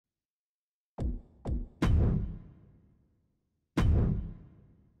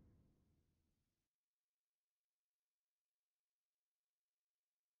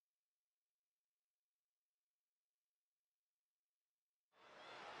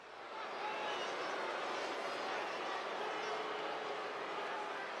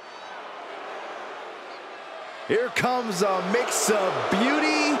Here comes a mix of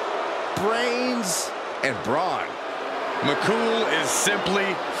beauty, brains, and brawn. McCool is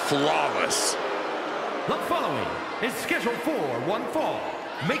simply flawless. The following is scheduled for one fall.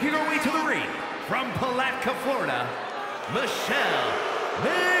 Making her way to the ring from Palatka, Florida, Michelle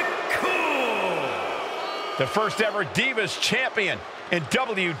McCool. The first ever Divas champion in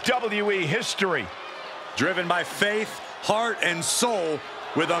WWE history. Driven by faith, heart, and soul,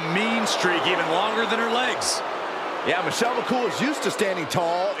 with a mean streak even longer than her legs. Yeah, Michelle McCool is used to standing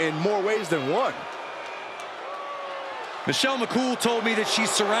tall in more ways than one. Michelle McCool told me that she's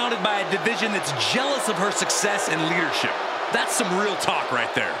surrounded by a division that's jealous of her success and leadership. That's some real talk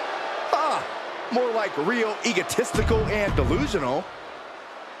right there. Ah, more like real egotistical and delusional.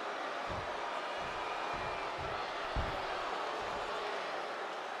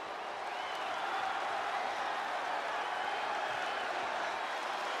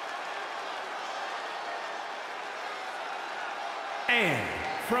 And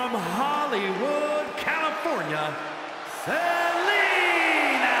from Hollywood, California, Selena!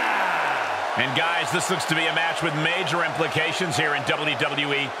 And guys, this looks to be a match with major implications here in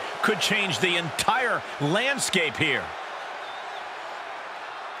WWE. Could change the entire landscape here.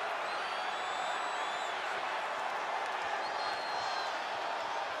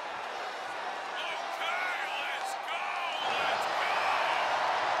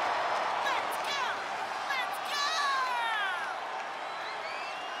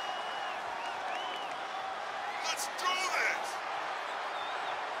 Let's do this!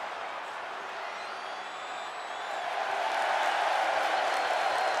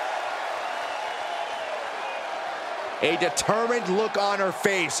 A determined look on her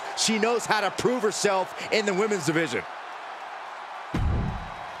face. She knows how to prove herself in the women's division.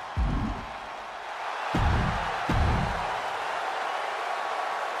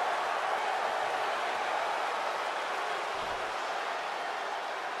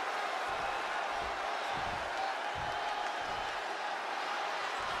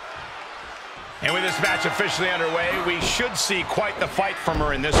 And with this match officially underway, we should see quite the fight from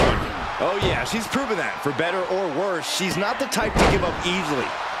her in this one. Oh yeah, she's proven that. For better or worse, she's not the type to give up easily.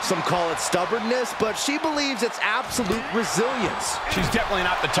 Some call it stubbornness, but she believes it's absolute resilience. She's definitely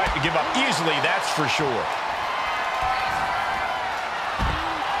not the type to give up easily, that's for sure.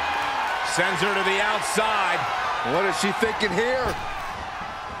 Sends her to the outside. What is she thinking here?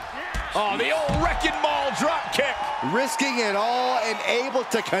 Oh, the old wrecking ball drop kick. Risking it all and able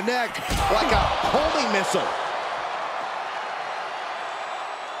to connect like a homing missile.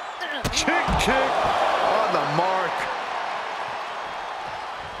 Kick on the mark.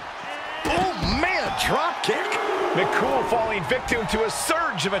 Oh man, drop kick. McCool falling victim to a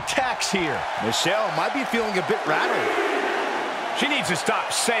surge of attacks here. Michelle might be feeling a bit rattled. She needs to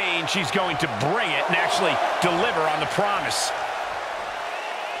stop saying she's going to bring it and actually deliver on the promise.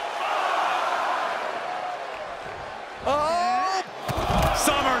 Oh!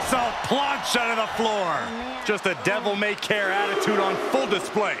 Somersault plunge out of the floor. Just a devil-may-care attitude on full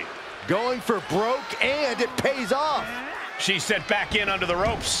display. Going for broke, and it pays off. She's set back in under the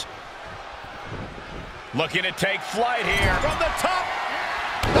ropes. Looking to take flight here. From the top.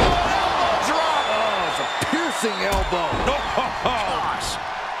 Oh, elbow drop. Oh, it's a piercing elbow. Gosh.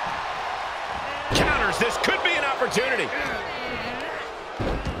 Counters. This could be an opportunity.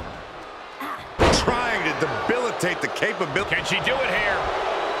 Trying to debilitate the capability. Can she do it here?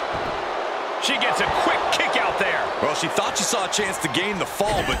 She gets a quick kick out there. Well, she thought she saw a chance to gain the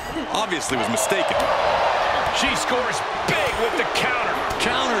fall, but obviously was mistaken. She scores big with the counter.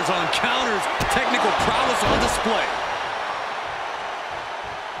 Counters on counters. Technical prowess on display.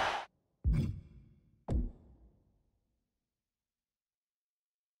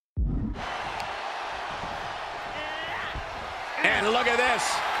 And look at this.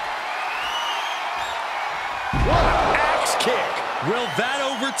 What an axe kick. Will that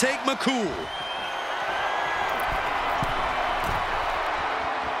overtake McCool?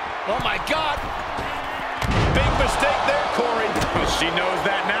 Oh, my God. Big mistake there, Corey. She knows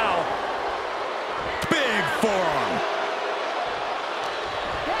that now. Big forearm.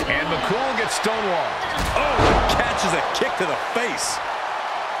 And McCool gets stonewalled. Oh, catches a kick to the face.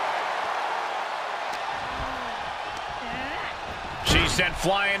 She's sent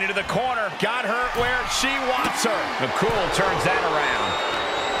flying into the corner. Got her where she wants her. McCool turns that around.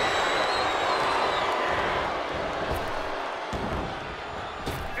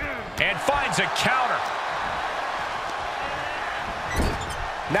 And finds a counter.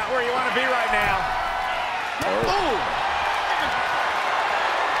 Not where you want to be right now. Oh.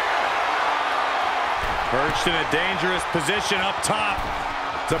 Perched in a dangerous position up top.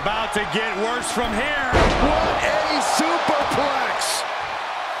 It's about to get worse from here. What a superplex!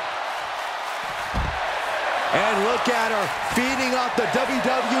 And look at her, feeding off the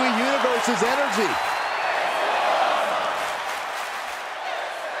WWE Universe's energy.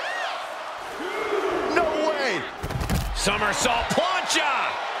 No way! Somersault plancha!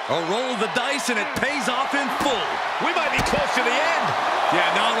 A roll of the dice, and it pays off in full. We might be close to the end.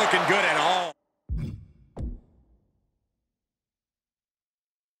 Yeah, not looking good at all.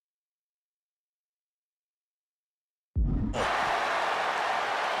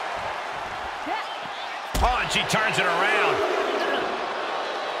 Oh, and she turns it around.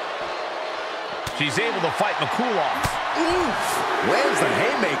 She's able to fight McCool off. Oof! Lands the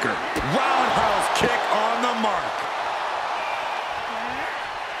haymaker. Roundhouse kick on the mark.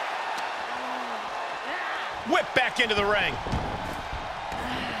 Whip back into the ring.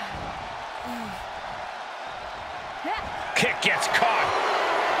 Kick gets caught.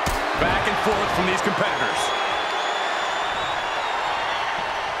 Back and forth from these competitors.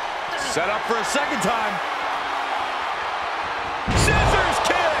 Set up for a second time. Scissors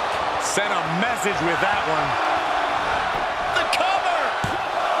kick. Sent a message with that one. The cover.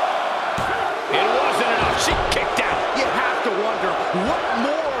 It wasn't enough. She kicked out. You have to wonder, what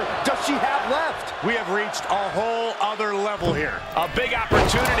more does she have left? We have reached a whole other level here. A big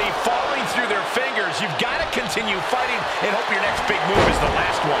opportunity falling through their fingers. You've got to continue fighting and hope your next big move is the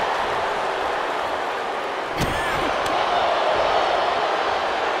last one.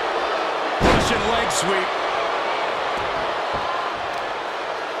 Russian leg sweep.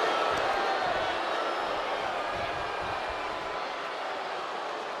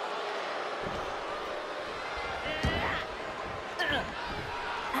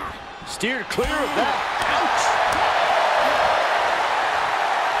 Steered clear of that. Ouch!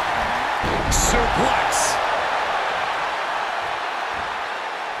 Suplex.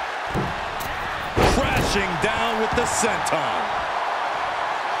 Crashing down with the senton.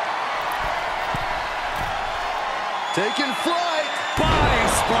 Taking flight. Body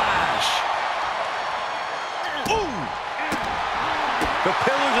splash. Ooh! The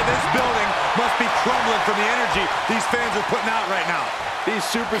pillars of this building must be crumbling from the energy these fans are putting out right now. These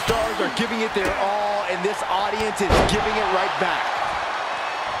superstars are giving it their all, and this audience is giving it right back.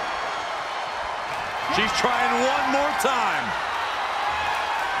 She's trying one more time.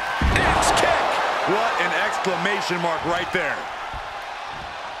 Axe kick. What an exclamation mark right there.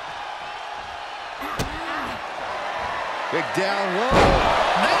 Kick down low.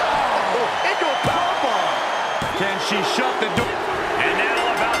 Oh, into a powerbomb. Can she shut the door? And that'll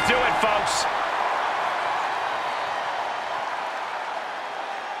about do it, folks.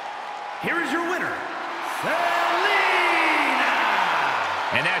 Here is your winner, Selena!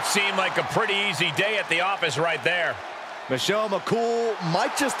 And that seemed like a pretty easy day at the office right there. Michelle McCool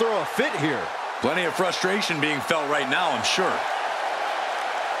might just throw a fit here. Plenty of frustration being felt right now, I'm sure.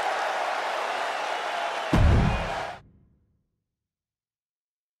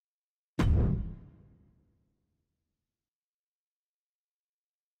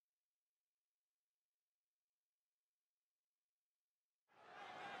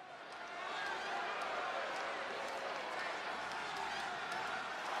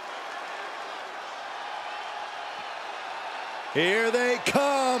 Here they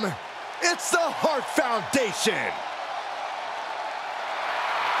come. It's the Hart Foundation.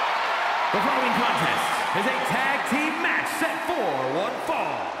 The following contest is a tag team match set for one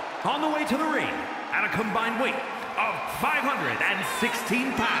fall. On the way to the ring, at a combined weight of 516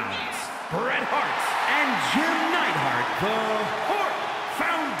 pounds, Bret Hart and Jim Neidhart, the Hart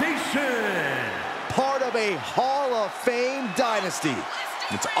Foundation. Part of a Hall of Fame dynasty.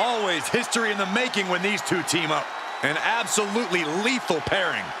 It's always history in the making when these two team up. An absolutely lethal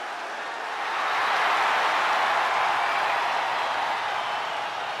pairing.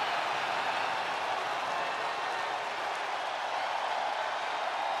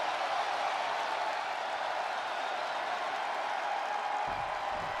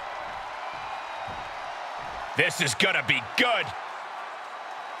 This is gonna be good.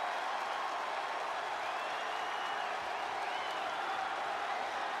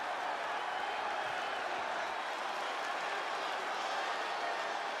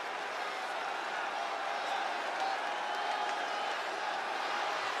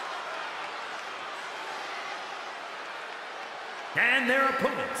 And their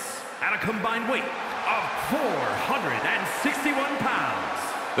opponents, at a combined weight of 461 pounds.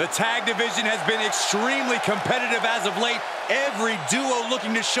 The tag division has been extremely competitive as of late. Every duo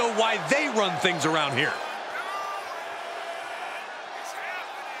looking to show why they run things around here.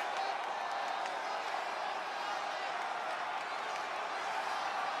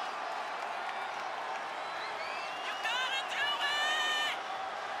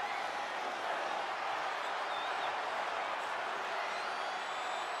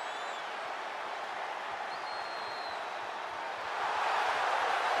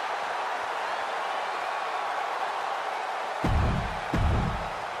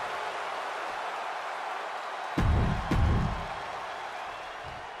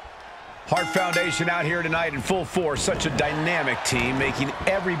 Hart Foundation out here tonight in full force. Such a dynamic team, making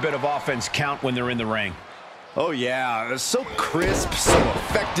every bit of offense count when they're in the ring. Oh yeah, so crisp, so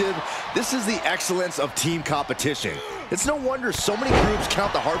effective. This is the excellence of team competition. It's no wonder so many groups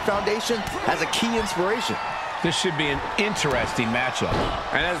count the Hart Foundation as a key inspiration. This should be an interesting matchup.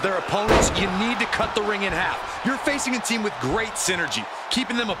 And as their opponents, you need to cut the ring in half. You're facing a team with great synergy.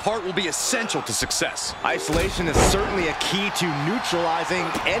 Keeping them apart will be essential to success. Isolation is certainly a key to neutralizing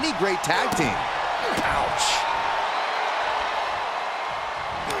any great tag team. Ouch.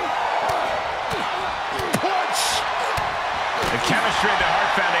 Punch! The chemistry of the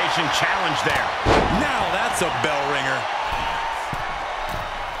Hart Foundation challenged there. Now that's a bell ringer.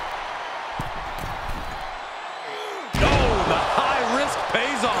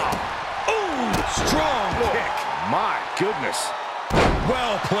 Pays off. Ooh, strong kick. My goodness.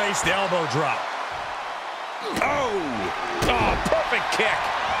 Well-placed elbow drop. Oh, perfect kick.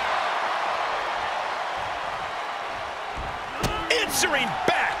 Answering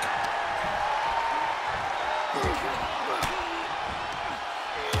back.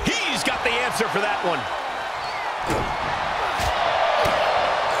 He's got the answer for that one.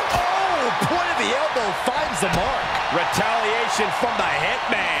 Oh, point of the elbow finds the mark. Retaliation from the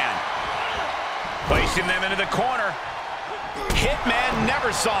Hitman. Placing them into the corner. Hitman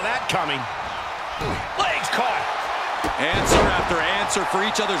never saw that coming. Legs caught. Answer after answer for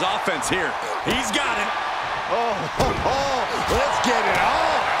each other's offense here. He's got it. Oh, let's get it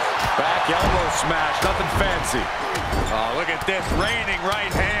on. Back elbow smash, nothing fancy. Oh, look at this, raining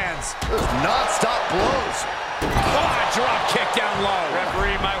right hands. Non-stop blows. Oh, drop kick down low.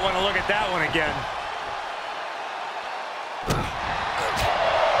 Referee might want to look at that one again.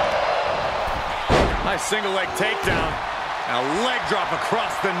 Nice single leg takedown. And a leg drop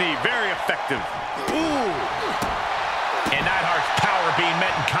across the knee. Very effective. Ooh. And Neidhart's power being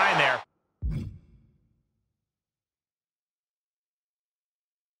met in kind there.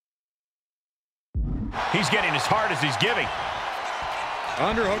 He's getting as hard as he's giving.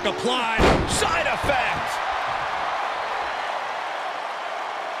 Underhook applied. Side effect.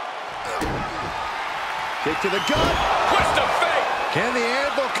 Kick to the gut. Twist of fate. Can the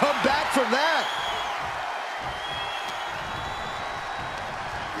Anvil come back from that?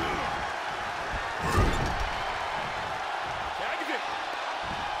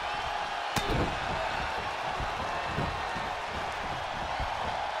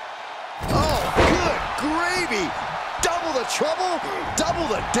 Oh, good gravy. Double the trouble, double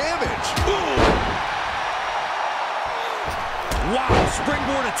the damage. Ooh. Wow,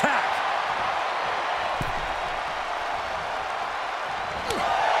 springboard attack.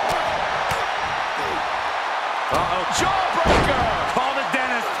 Uh-oh, jawbreaker! Call the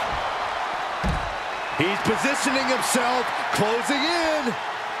dentist. He's positioning himself, closing in.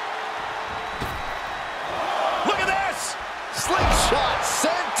 Look at this! Slingshot,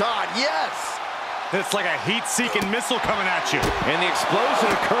 senton, yes! It's like a heat-seeking missile coming at you. And the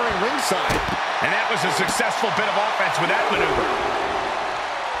explosion occurring ringside. And that was a successful bit of offense with that maneuver.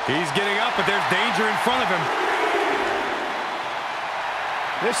 He's getting up, but there's danger in front of him.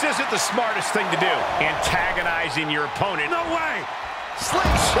 This isn't the smartest thing to do, antagonizing your opponent. No way!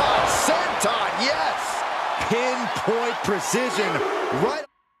 Slingshot, senton, yes! Pinpoint precision, right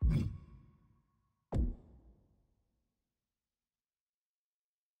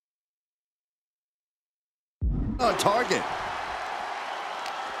on target.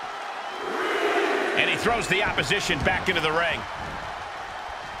 And he throws the opposition back into the ring.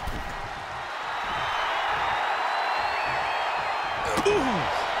 Ooh.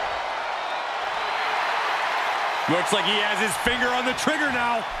 Looks like he has his finger on the trigger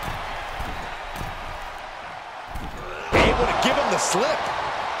now. Able to give him the slip.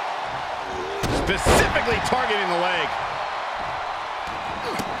 Specifically targeting the leg.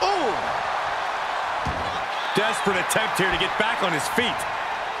 Oh! Desperate attempt here to get back on his feet.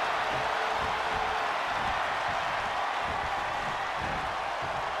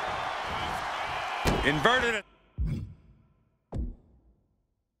 Inverted it.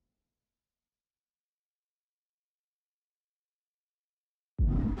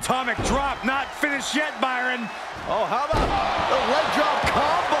 Atomic drop, not finished yet, Byron. Oh, how about the leg drop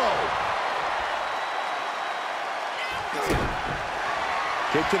combo?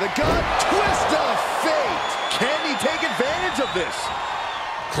 Kick to the gut, twist of fate. Can he take advantage of this?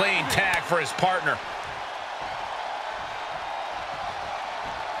 Clean tag for his partner.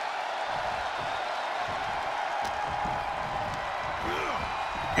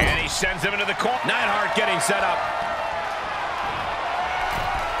 And he sends him into the corner. Neidhart getting set up.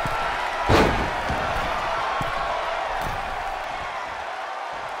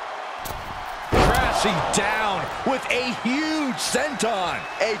 crashing down with a huge senton.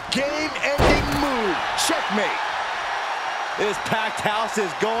 A game-ending move. Checkmate. This packed house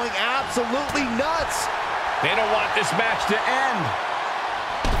is going absolutely nuts. They don't want this match to end.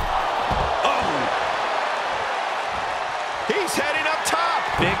 Oh! He's heading up top.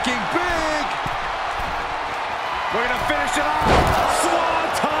 Thinking big. We're going to finish it off.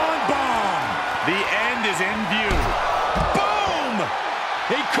 Swanton bomb. The end is in view. Boom!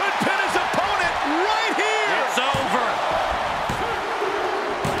 He could pin his opponent right here. It's over.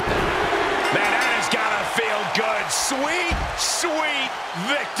 Man, that has got to feel good. Sweet, sweet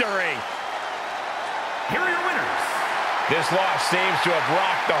victory. Here are your winners. This loss seems to have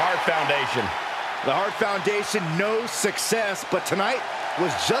rocked the Hart Foundation. The Hart Foundation knows success, but tonight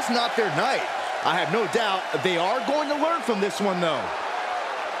was just not their night. I have no doubt they are going to learn from this one, though.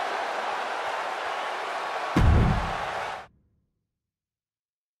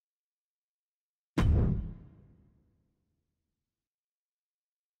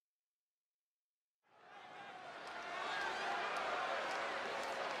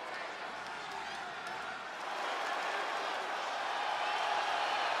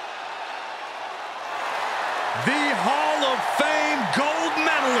 The Hall of Fame gold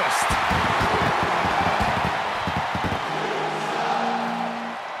medalist.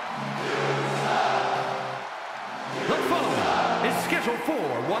 The following is scheduled for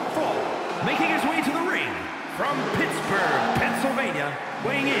one fall. Making his way to the ring from Pittsburgh, Pennsylvania,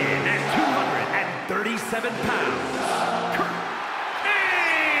 weighing in at 237 pounds, Kurt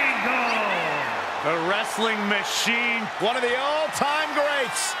Angle. The wrestling machine, one of the all-time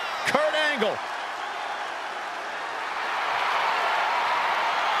greats, Kurt Angle.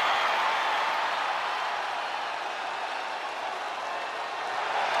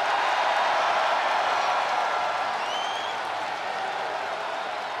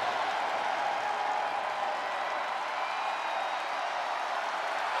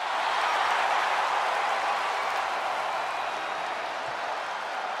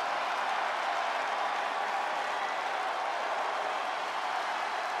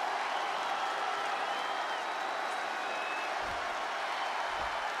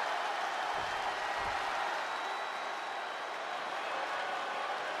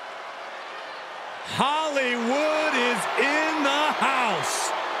 Hollywood is in the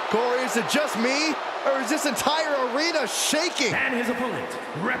house. Corey, is it just me, or is this entire arena shaking? And his opponent,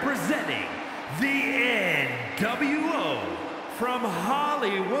 representing the NWO from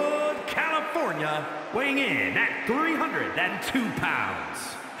Hollywood, California, weighing in at 302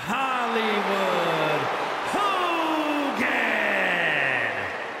 pounds, Hollywood Hogan.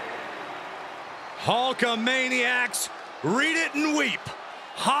 Hulkamaniacs, read it and weep.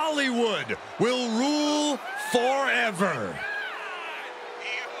 Hollywood will rule forever.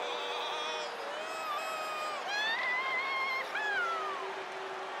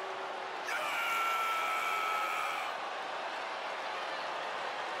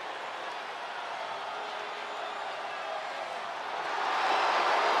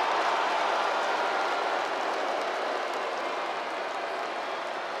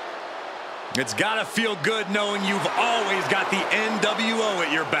 It's gotta feel good knowing you've always got the NWO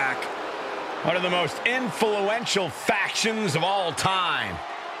at your back. One of the most influential factions of all time.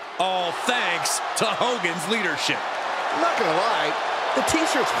 All thanks to Hogan's leadership. I'm not gonna lie, the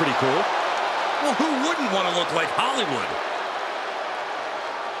t-shirt's pretty cool. Well, who wouldn't want to look like Hollywood?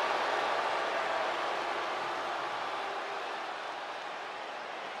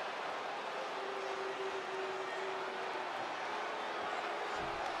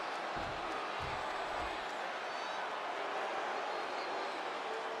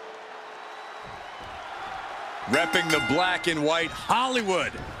 Repping the black and white,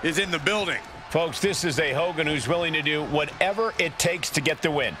 Hollywood is in the building. Folks, this is a Hogan who's willing to do whatever it takes to get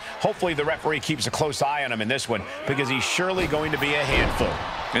the win. Hopefully the referee keeps a close eye on him in this one, because he's surely going to be a handful.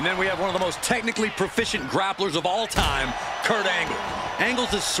 And then we have one of the most technically proficient grapplers of all time, Kurt Angle.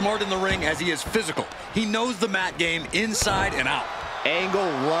 Angle's as smart in the ring as he is physical. He knows the mat game inside and out. Angle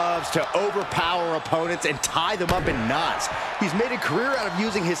loves to overpower opponents and tie them up in knots. He's made a career out of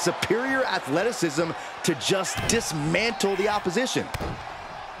using his superior athleticism to just dismantle the opposition.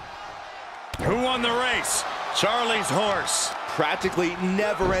 Who won the race? Charlie's horse. Practically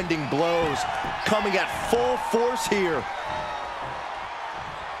never-ending blows coming at full force here.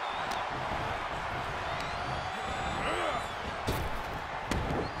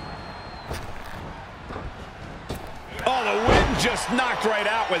 Oh, the wind just knocked right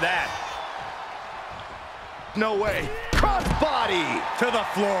out with that. No way. Crossbody To the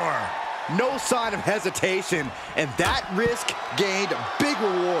floor. No sign of hesitation, and that risk gained big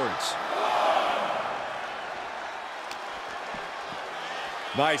rewards.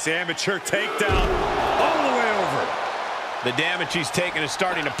 Nice amateur takedown all the way over. The damage he's taken is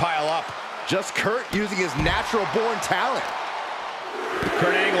starting to pile up. Just Kurt using his natural-born talent.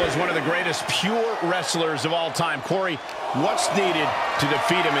 Kurt Angle is one of the greatest pure wrestlers of all time. Corey, what's needed to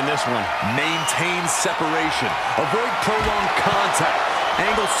defeat him in this one? Maintain separation. Avoid prolonged contact.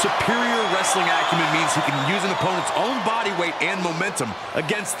 Angle's superior wrestling acumen means he can use an opponent's own body weight and momentum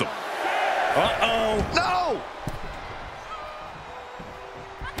against them. Uh-oh. No!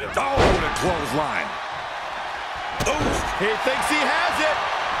 Oh, what a clothesline. Oof, he thinks he has it.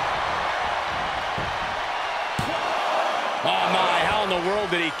 Oh, my, how in the world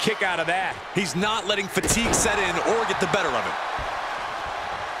did he kick out of that? He's not letting fatigue set in or get the better of him.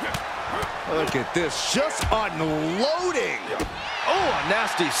 Look at this, just unloading. Oh, a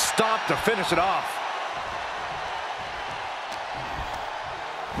nasty stop to finish it off.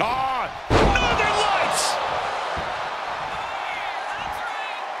 Northern Lights!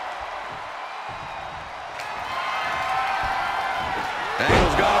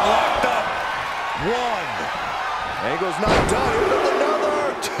 Angle's got him locked up. One. Angle's not done. Here comes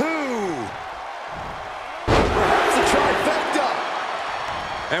another. Two. Perhaps a trifecta.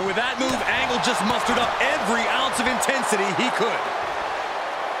 And with that move, Angle just mustered up every ounce of intensity he could.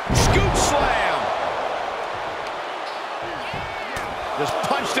 Scoop slam. Just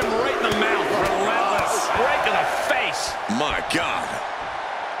punched him right in the mouth. Relentless. Right to the face. My God.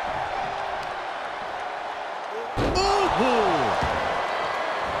 Ooh.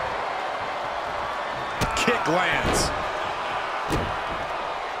 Kick lands.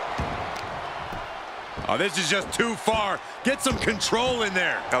 Oh, this is just too far. Get some control in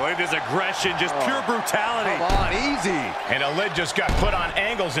there. I like this aggression, just pure brutality. Come on, easy. And a lid just got put on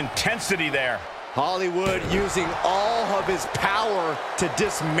Angle's intensity there. Hollywood using all of his power to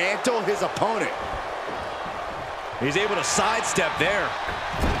dismantle his opponent. He's able to sidestep there.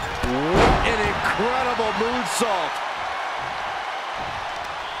 What an incredible moonsault.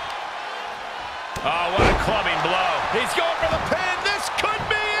 Oh, what a clubbing blow. He's going for the pin. This could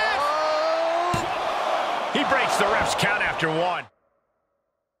be it. Oh. He breaks the ref's count after one.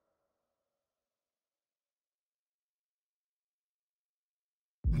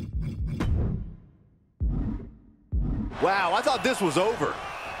 Wow, I thought this was over.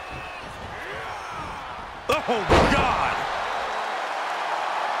 Oh, God.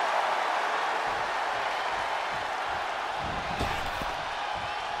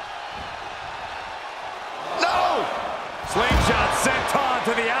 No! Slingshot sent on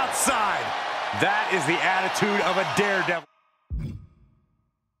to the outside. That is the attitude of a daredevil.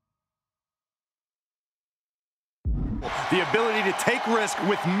 The ability to take risk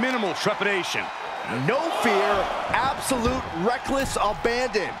with minimal trepidation. No fear, absolute reckless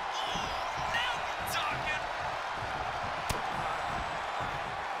abandon.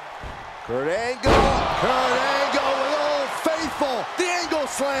 Kurt Angle with Old Faithful, the Angle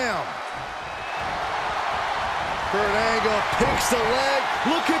Slam. Kurt Angle picks the leg,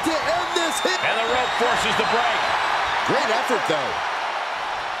 looking to end this hit. And the rope forces the break. Great effort, though.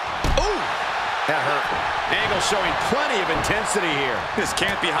 Ooh, that hurt. Angle showing plenty of intensity here. This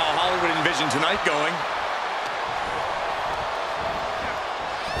can't be how Hollywood envisioned tonight going.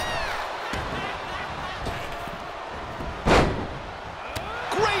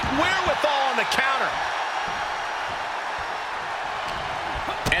 Great wherewithal on the counter.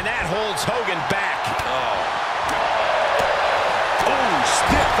 And that holds Hogan back. Ooh,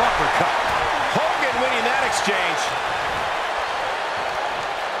 stiff uppercut. Hogan winning that exchange.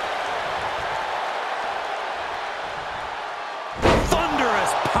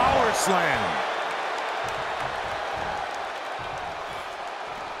 Thunderous power slam.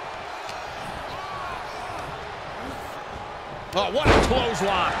 Oh, what a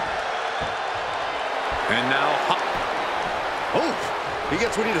clothesline. And now, Ooh, he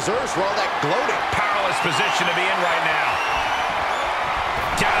gets what he deserves for all that gloating. Powerless position to be in right now.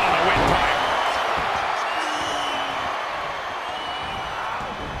 Down on the windpipe.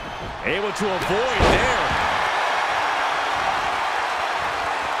 Able to avoid there.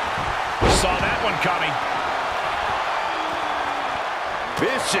 Saw that one coming.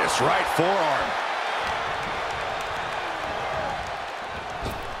 Vicious right forearm.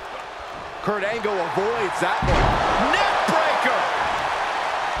 Kurt Angle avoids that one. Neck breaker.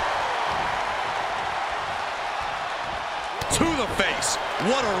 to the face.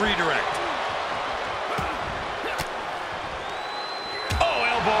 What a redirect. Oh,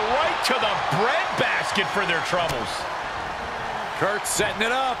 elbow right to the breadbasket for their troubles. Kurt setting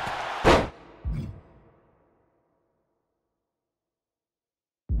it up.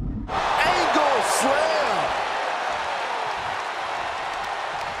 Angle slam.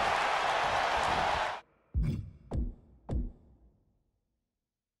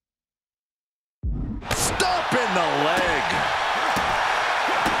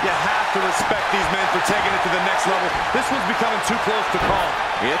 to respect these men for taking it to the next level. This one's becoming too close to call.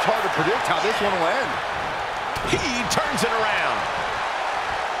 Yeah, it's hard to predict how this one will end. He turns it around.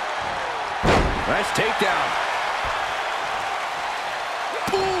 Nice takedown.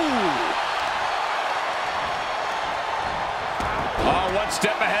 Ooh! Oh, one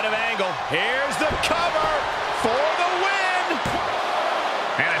step ahead of Angle. Here's the cover for the win.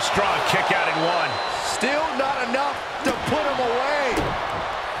 And a strong kick out in one. Still not enough to put him away.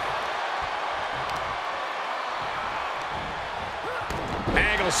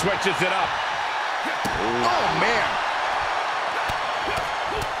 Angle switches it up. Oh, man.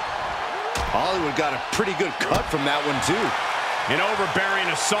 Hollywood got a pretty good cut from that one, too. An overbearing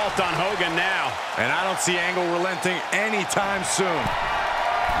assault on Hogan now. And I don't see Angle relenting anytime soon.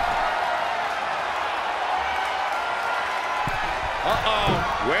 Uh-oh.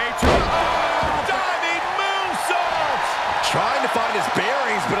 Way too... Oh! Diving moonsault! Trying to find his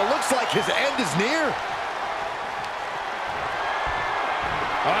bearings, but it looks like his end is near.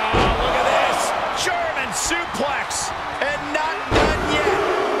 Oh, look at this. German suplex. And not done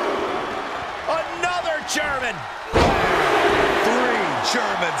yet. Another German. 3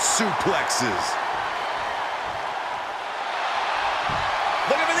 German suplexes.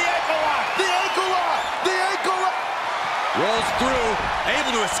 Look at the ankle lock. The ankle lock! The ankle lock! Rolls through,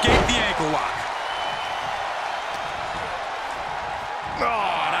 able to escape the ankle lock.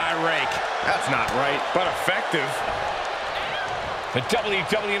 Oh, an eye rake. That's not right, but effective. The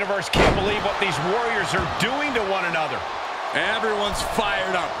WWE Universe can't believe what these warriors are doing to one another. Everyone's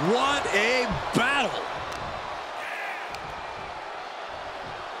fired up. What a battle.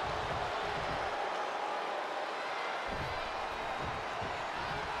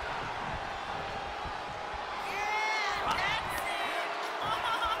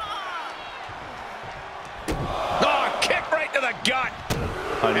 Oh, kick right to the gut.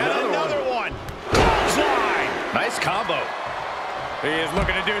 Another one. Clothesline. Nice combo. He is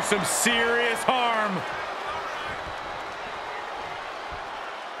looking to do some serious harm.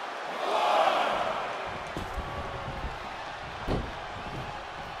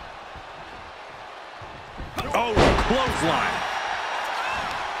 Oh, clothesline.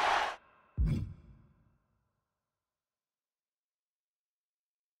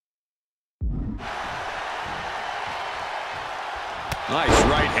 Nice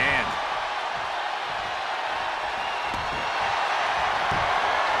right hand.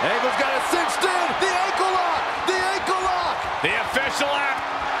 Angle's got it cinched in. The ankle lock. The ankle lock. The official act.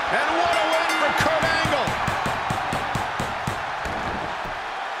 And what a win for Kurt Angle.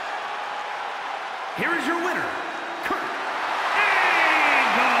 Here is your winner, Kurt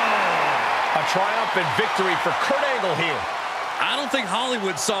Angle. A triumphant victory for Kurt Angle here. I don't think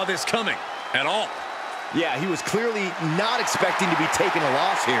Hollywood saw this coming at all. Yeah, he was clearly not expecting to be taking a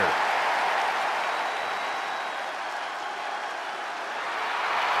loss here.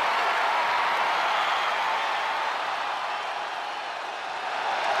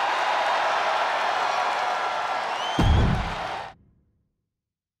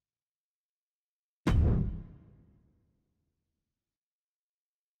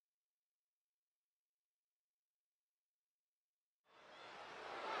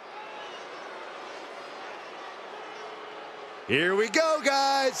 Here we go,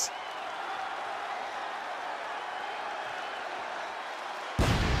 guys.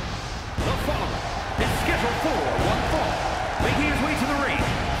 The following is scheduled for one fall, making his way to the ring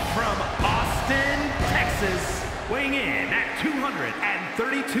from Austin, Texas, weighing in at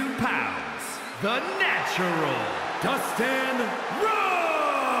 232 pounds, the Natural, Dustin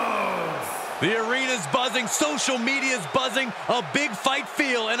Rhodes. The arena's buzzing, social media's buzzing, a big fight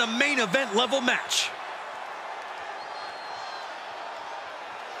feel, and a main event level match.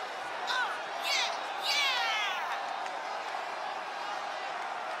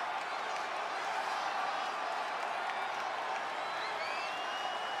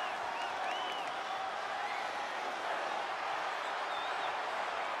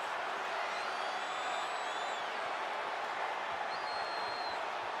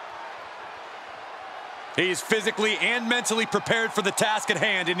 He's physically and mentally prepared for the task at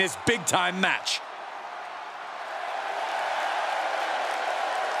hand in his big-time match.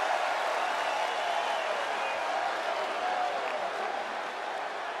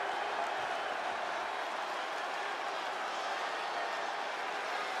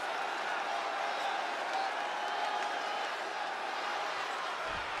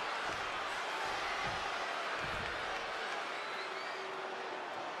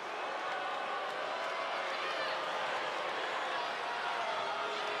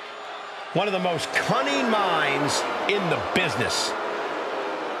 One of the most cunning minds in the business.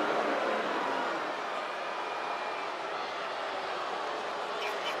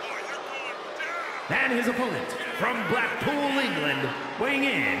 And his opponent from Blackpool, England, weighing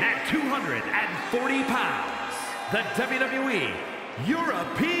in at 240 pounds, the WWE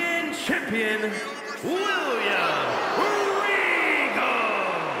European Champion, William Regal.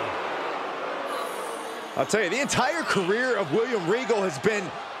 I'll tell you, the entire career of William Regal has been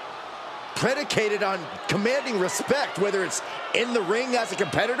predicated on commanding respect, whether it's in the ring as a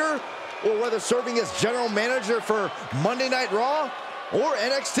competitor or whether serving as general manager for Monday Night Raw or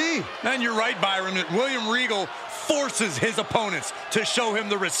NXT. And you're right, Byron. William Regal forces his opponents to show him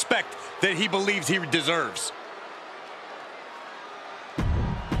the respect that he believes he deserves.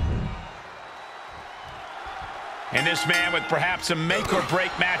 And this man with perhaps a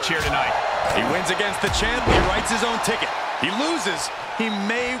make-or-break match here tonight. He wins against the champ, he writes his own ticket. He loses, he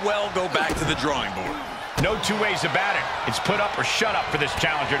may well go back to the drawing board. No two ways about it. It's put up or shut up for this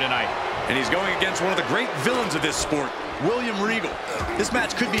challenger tonight. And he's going against one of the great villains of this sport, William Regal. This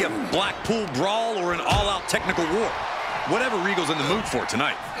match could be a Blackpool brawl or an all-out technical war. Whatever Regal's in the mood for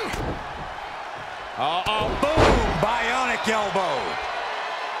tonight. Boom! Bionic elbow.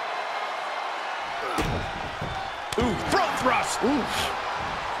 Ooh, front thrust. Ooh.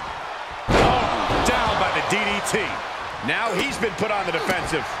 Oh, down by the DDT. Now he's been put on the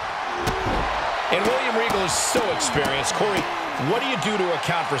defensive. And William Regal is so experienced. Corey, what do you do to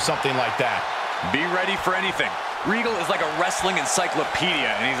account for something like that? Be ready for anything. Regal is like a wrestling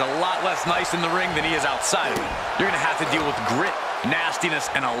encyclopedia, and he's a lot less nice in the ring than he is outside of it. You're going to have to deal with grit, nastiness,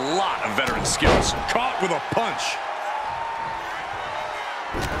 and a lot of veteran skills. Caught with a punch.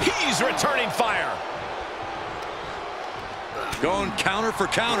 He's returning fire. Going counter for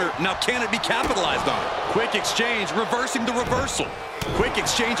counter. Now can it be capitalized on? Quick exchange, reversing the reversal. Quick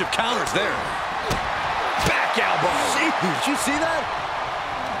exchange of counters there. Back elbow. Did you see that?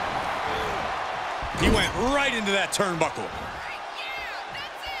 He went right into that turnbuckle.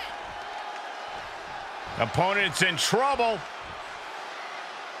 Opponent's in trouble.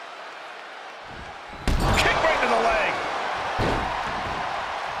 Kick right to the leg.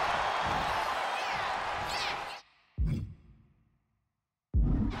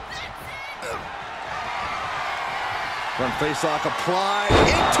 Front face lock applied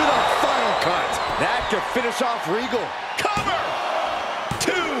into the final cut. That could finish off Regal. Cover. 2.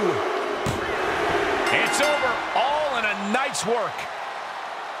 It's over. All in a night's work.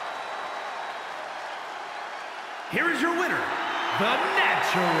 Here is your winner, the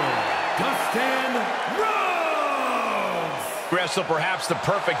Natural, Dustin Rhodes. Wrestle perhaps the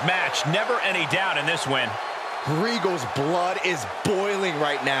perfect match. Never any doubt in this win. Regal's blood is boiling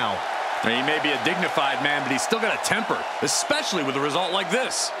right now. He may be a dignified man, but he's still got a temper, especially with a result like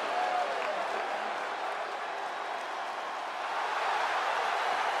this.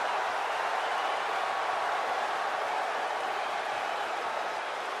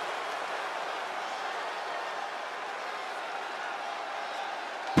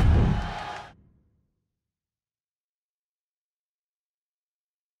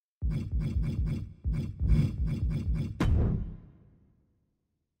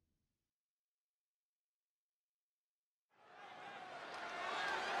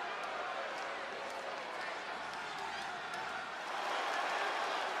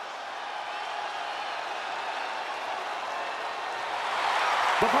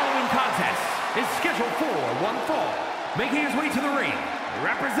 The following contest is scheduled for one fall. Making his way to the ring,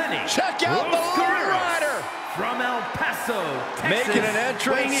 representing Check out the Lone Rider from El Paso, Texas. Making an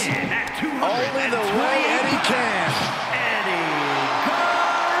entrance weighing in at only the way Eddie can. Eddie Guerrero.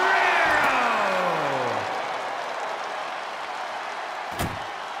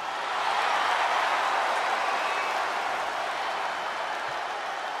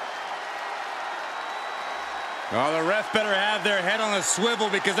 Oh, the ref better have their head on a swivel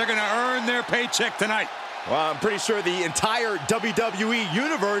because they're going to earn their paycheck tonight. Well, I'm pretty sure the entire WWE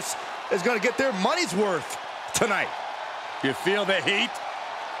Universe is going to get their money's worth tonight. You feel the heat?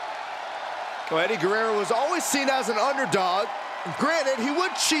 Well, Eddie Guerrero was always seen as an underdog. Granted, he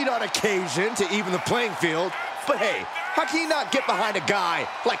would cheat on occasion to even the playing field. But hey, how can you not get behind a guy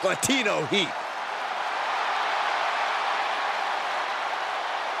like Latino Heat?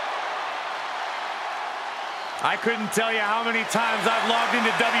 I couldn't tell you how many times I've logged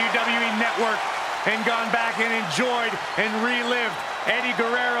into WWE Network and gone back and enjoyed and relived Eddie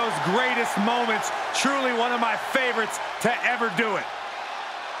Guerrero's greatest moments. Truly one of my favorites to ever do it.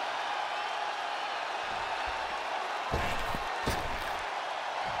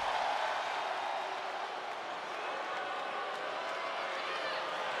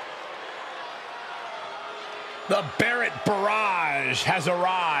 The Barrett Barrage has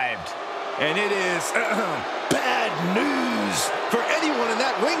arrived. And it is bad news for anyone in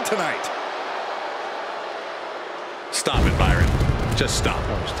that ring tonight. Stop it, Byron. Just stop.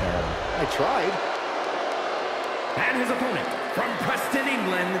 That was terrible. I tried. And his opponent from Preston,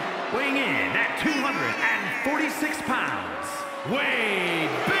 England, weighing in at 246 pounds, Wade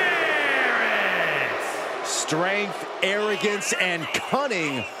Barrett. Strength, arrogance, and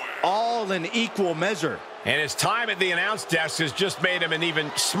cunning, all in equal measure. And his time at the announce desk has just made him an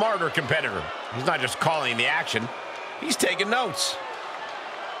even smarter competitor. He's not just calling the action, he's taking notes.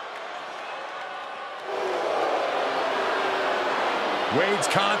 Wade's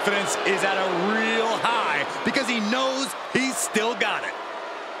confidence is at a real high because he knows he's still got it.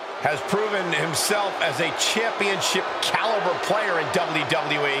 Has proven himself as a championship caliber player in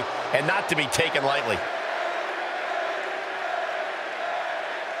WWE and not to be taken lightly.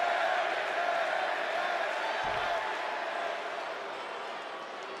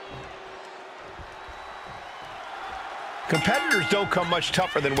 Competitors don't come much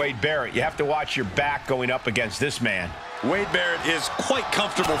tougher than Wade Barrett. You have to watch your back going up against this man. Wade Barrett is quite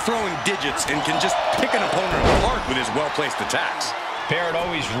comfortable throwing digits and can just pick an opponent apart with his well-placed attacks. Barrett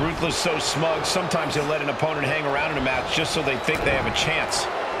always ruthless, so smug. Sometimes he'll let an opponent hang around in a match just so they think they have a chance.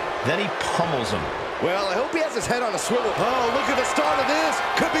 Then he pummels them. Well, I hope he has his head on a swivel. Oh, look at the start of this.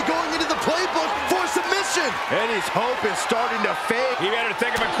 Could be going into the playbook for submission. And his hope is starting to fade. He better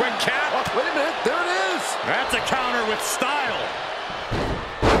think of a quick count. Oh, wait a minute. There it is. That's a counter with style.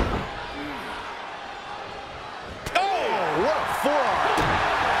 Oh, what a forearm.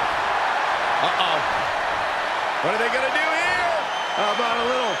 Uh-oh. What are they going to do here? How about a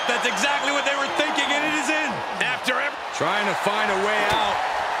little? That's exactly what they were thinking, and it is in. After him. Trying to find a way out.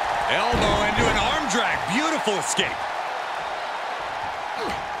 Elbow into an arm drag. Beautiful escape.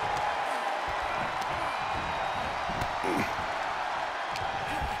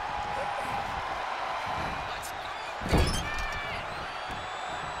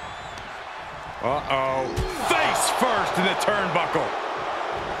 Uh-oh. Face first in the turnbuckle.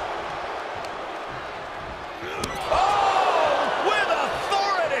 Oh, with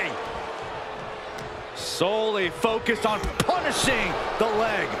authority. Solely focused on punishing the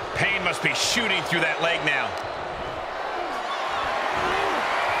leg. Pain must be shooting through that leg now.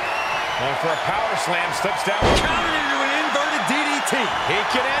 And for a power slam, slips down. Countered into an inverted DDT. He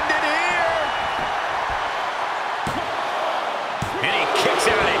can end it here. And he kicks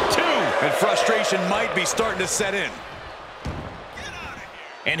out at 2. And frustration might be starting to set in.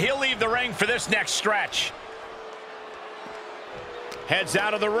 And he'll leave the ring for this next stretch. Heads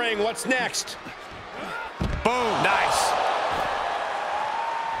out of the ring. What's next? Boom. Nice.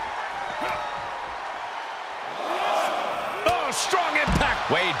 Oh, strong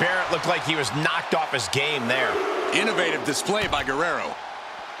impact. Wade Barrett looked like he was knocked off his game there. Innovative display by Guerrero.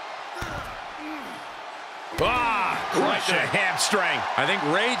 Right to the hamstring. I think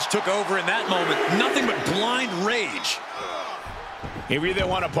rage took over in that moment. Nothing but blind rage. If you either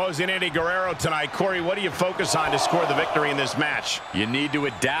want to pose in Eddie Guerrero tonight, Corey, what do you focus on to score the victory in this match? You need to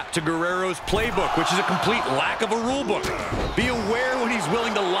adapt to Guerrero's playbook, which is a complete lack of a rule book. Be aware when he's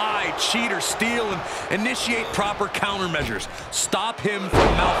willing to lie, cheat, or steal, and initiate proper countermeasures. Stop him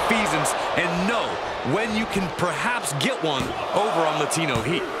from malfeasance and know when you can perhaps get one over on Latino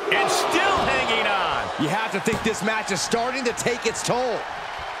Heat. And still hanging on. You have to think this match is starting to take its toll.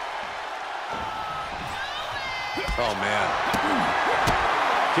 Oh, man.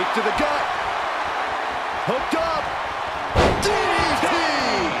 Kick to the gut. Hooked up. DDT.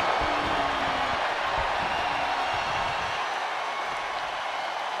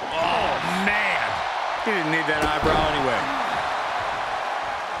 Oh, man. He didn't need that eyebrow anyway.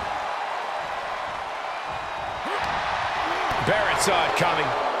 Barrett saw it coming.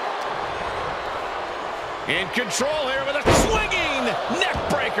 In control here with a swinging neck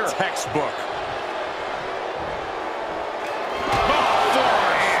breaker. Textbook.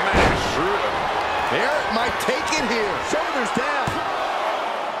 Barrett might take it here. Shoulders down.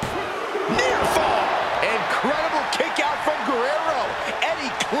 Near fall. Incredible kick out from Guerrero. Eddie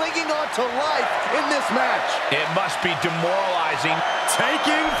clinging on to life in this match. It must be demoralizing.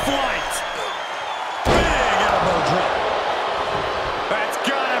 Taking flight. Big elbow drop. That's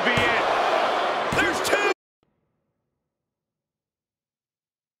gotta be it. There's 2.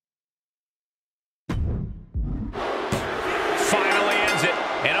 Finally ends it.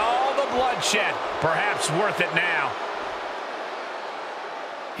 And all the bloodshed. Perhaps worth it now.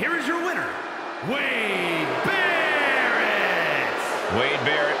 Here is your winner, Wade Barrett. Wade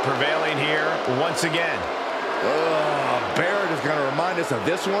Barrett prevailing here once again. Oh, Barrett is going to remind us of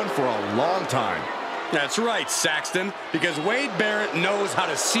this one for a long time. That's right, Saxton, because Wade Barrett knows how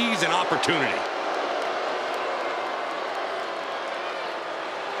to seize an opportunity.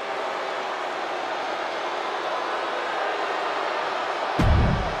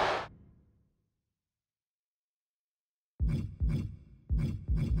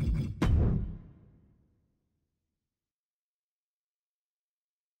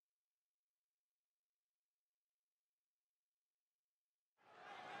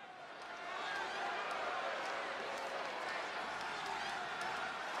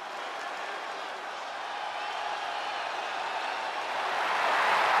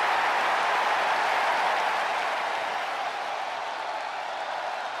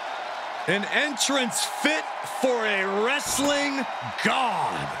 An entrance fit for a wrestling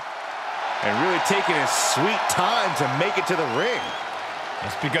god. And really taking his sweet time to make it to the ring.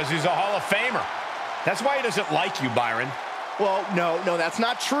 It's because he's a Hall of Famer. That's why he doesn't like you, Byron. Well, no, that's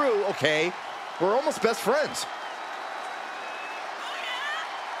not true, okay? We're almost best friends.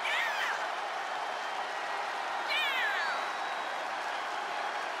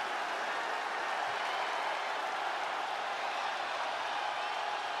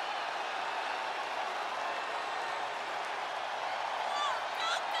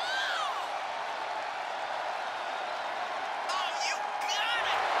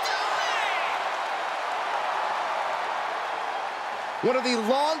 One of the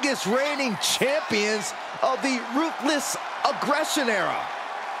longest reigning champions of the Ruthless Aggression era.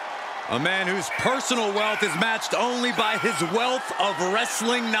 A man whose personal wealth is matched only by his wealth of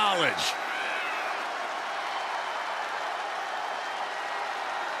wrestling knowledge.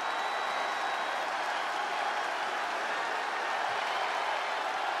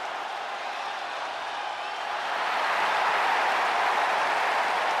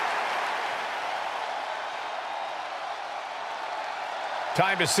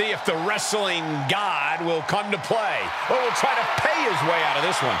 Time to see if the wrestling god will come to play, or will try to pay his way out of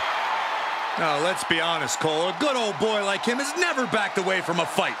this one. Now, let's be honest, Cole. A good old boy like him has never backed away from a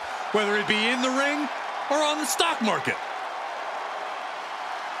fight, whether it be in the ring or on the stock market.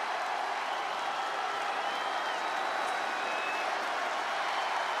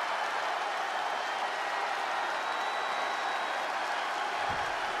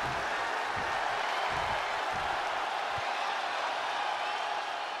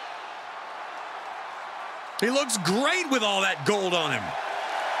 He looks great with all that gold on him.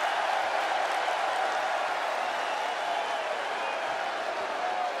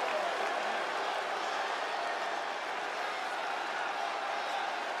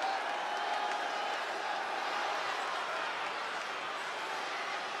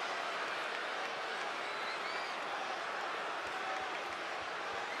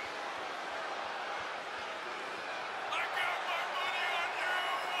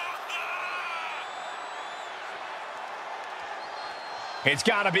 It's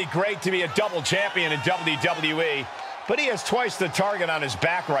got to be great to be a double champion in WWE, but he has twice the target on his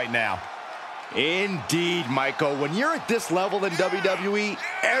back right now. Indeed, Michael. When you're at this level in WWE,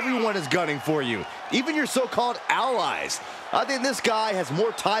 everyone is gunning for you, even your so-called allies. I think this guy has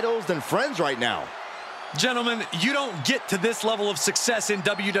more titles than friends right now. Gentlemen, you don't get to this level of success in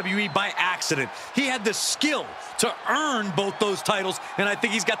WWE by accident. He had the skill to earn both those titles, and I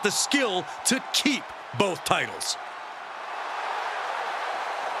think he's got the skill to keep both titles.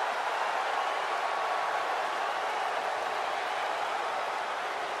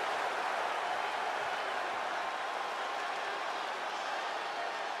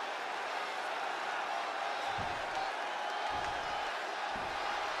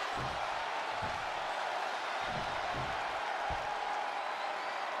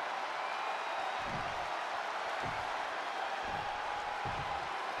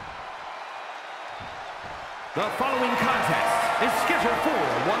 The following contest is scheduled for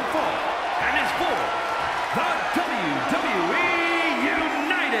one fall and is for the WWE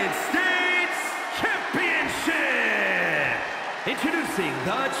United States Championship. Introducing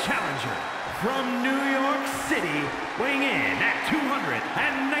the challenger from New York City, weighing in at 290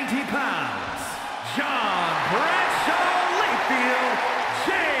 pounds, John Bradshaw Layfield,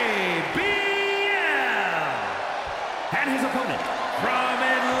 JBL. And his opponent from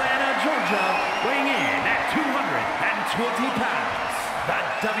Atlanta, Georgia, weighing in at 220 pounds, the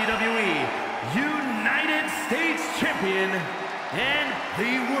WWE United States Champion and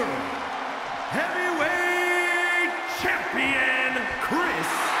the World Heavyweight Champion,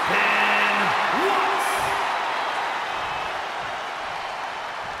 Chris Watts.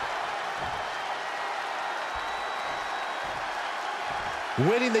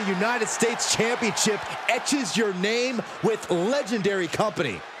 Winning the United States Championship etches your name with legendary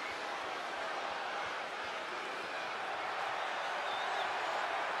company.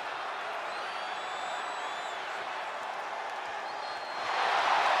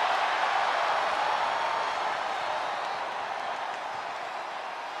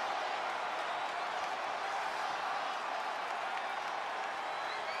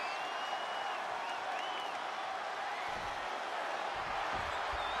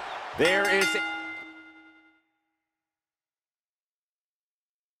 There is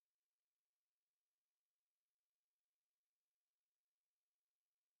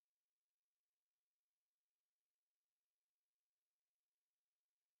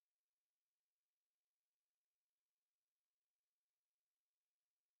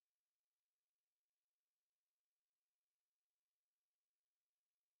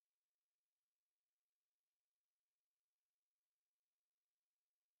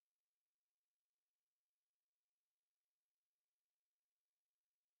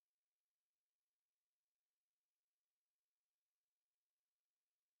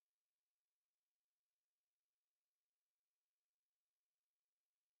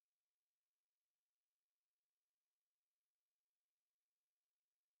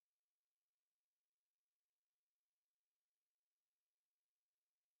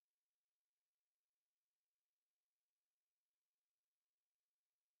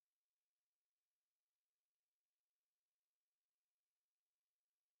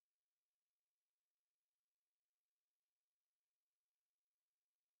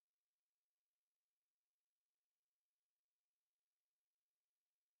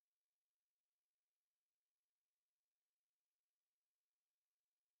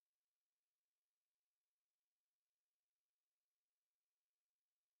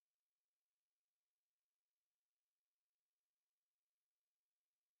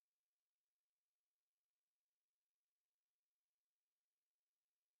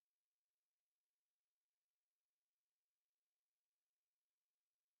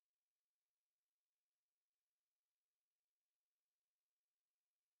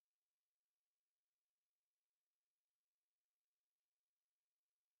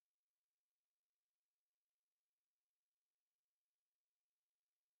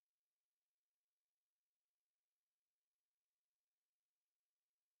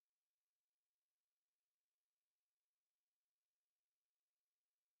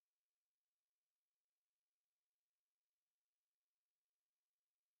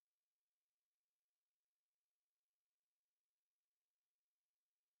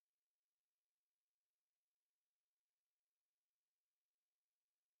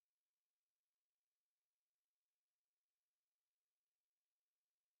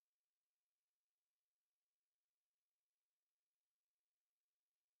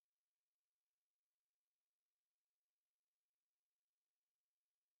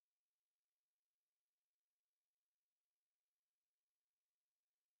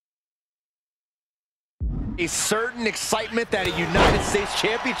A certain excitement that a United States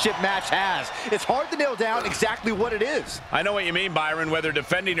Championship match has. It's hard to nail down exactly what it is. I know what you mean, Byron. Whether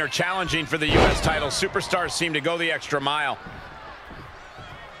defending or challenging for the U.S. title, superstars seem to go the extra mile.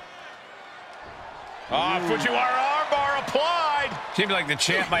 Fujiwara armbar applied. Seems like the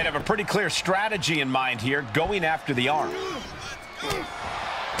champ might have a pretty clear strategy in mind here, going after the arm.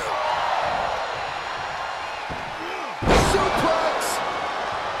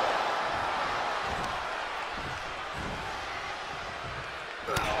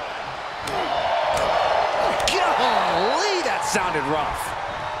 Sounded rough.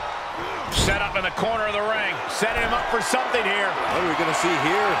 Set up in the corner of the ring. Setting him up for something here. What are we going to see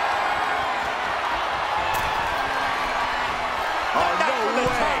here? Oh, no way.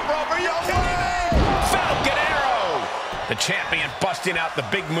 Top rope. Are you kidding me? Falcon arrow. The champion busting out the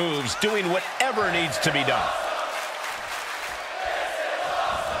big moves, doing whatever needs to be done.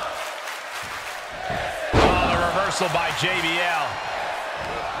 Oh, the reversal by JBL.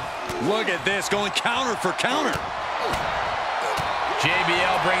 Look at this, going counter for counter.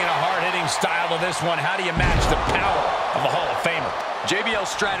 JBL bringing a hard-hitting style to this one. How do you match the power of a Hall of Famer?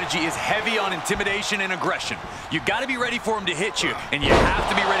 JBL's strategy is heavy on intimidation and aggression. You got to be ready for him to hit you, and you have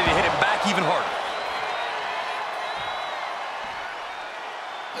to be ready to hit him back even harder.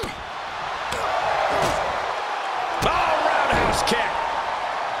 Oh, roundhouse kick.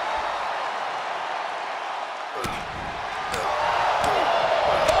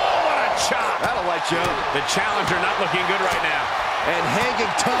 Oh, what a chop. That'll light you up. The challenger not looking good right now. And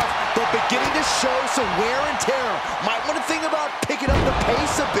hanging tough, but beginning to show some wear and tear. Might want to think about picking up the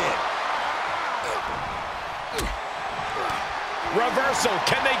pace a bit. Reversal.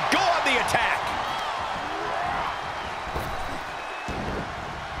 Can they go on the attack?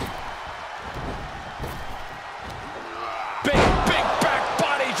 Big back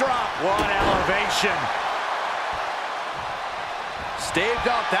body drop. What elevation. Staved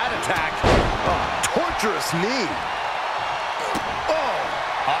off that attack. Oh, torturous knee.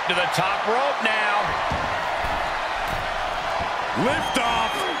 Up to the top rope now. Lift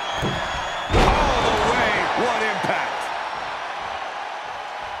off. All the way. What impact.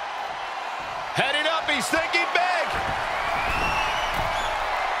 Heading up. He's thinking big.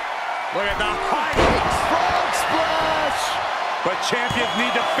 Look at the high frog splash. But champions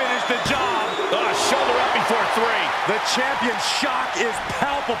need to finish the job. Shoulder up before 3. The champion's shock is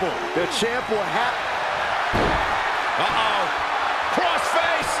palpable. The champ will have...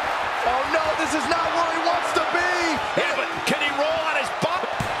 Crossface! Oh no, this is not where he wants to be! Yeah, but can he roll on his butt?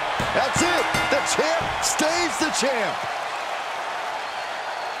 That's it! The champ stays the champ!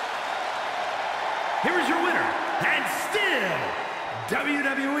 Here is your winner, and still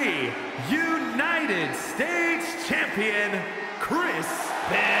WWE United States Champion, Chris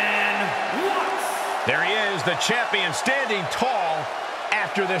Benoit. There he is, the champion, standing tall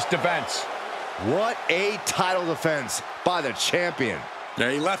after this defense. What a title defense by the champion.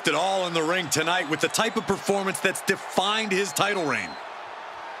 Yeah, he left it all in the ring tonight with the type of performance that's defined his title reign.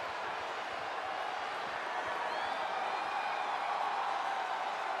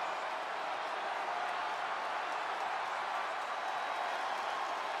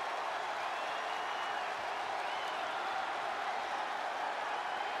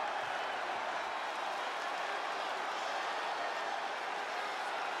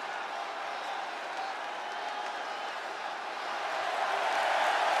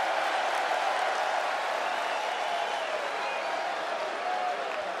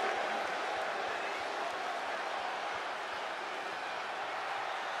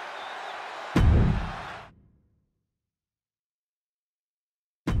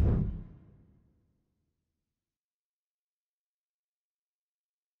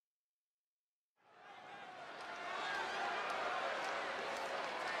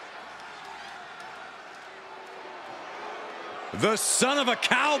 The son of a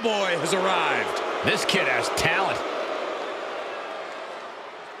cowboy has arrived. This kid has talent.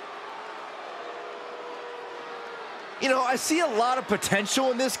 You know, I see a lot of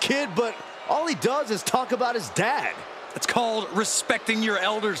potential in this kid, but all he does is talk about his dad. It's called respecting your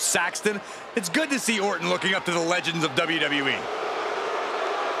elders, Saxton. It's good to see Orton looking up to the legends of WWE.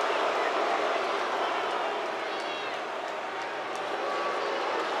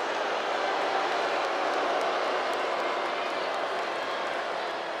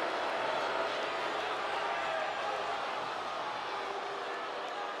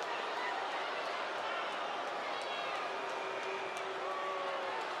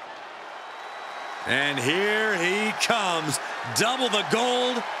 And here he comes. Double the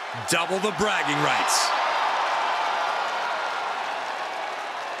gold, double the bragging rights.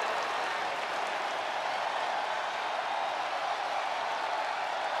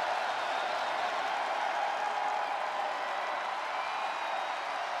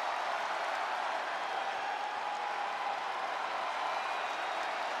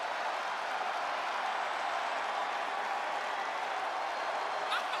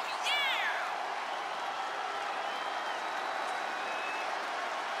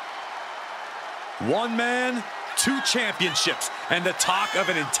 One man, two championships, and the talk of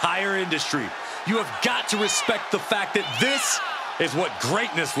an entire industry. You have got to respect the fact that this is what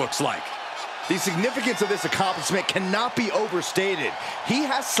greatness looks like. The significance of this accomplishment cannot be overstated. He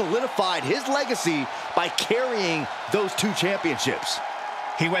has solidified his legacy by carrying those two championships.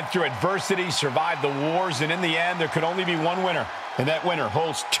 He went through adversity, survived the wars, and in the end, there could only be one winner. And that winner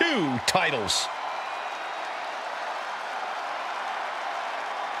holds two titles.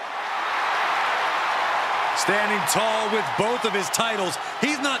 Standing tall with both of his titles,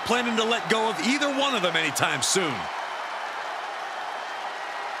 he's not planning to let go of either one of them anytime soon.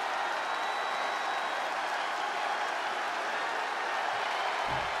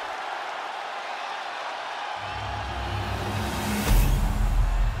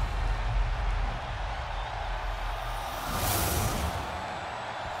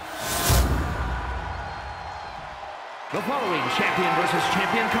 The following champion versus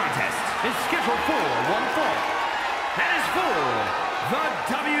champion contest is scheduled for one fall. That is for the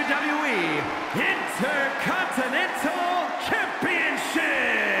WWE Intercontinental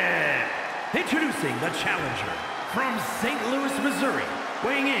Championship. Introducing the challenger from St. Louis, Missouri,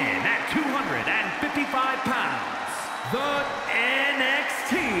 weighing in at 255 pounds, the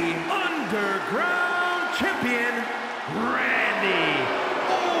NXT Underground Champion, Randy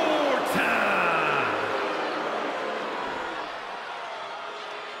Orton.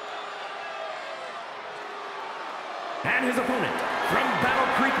 And his opponent from Battle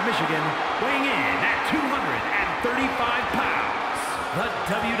Creek, Michigan, weighing in at 235 pounds, the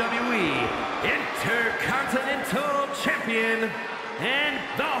WWE Intercontinental Champion and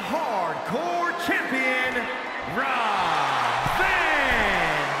the Hardcore Champion, Rob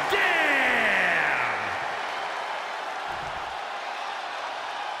Van Dam.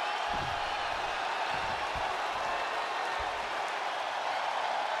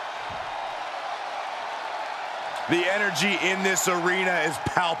 The energy in this arena is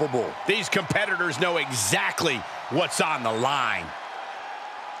palpable. These competitors know exactly what's on the line.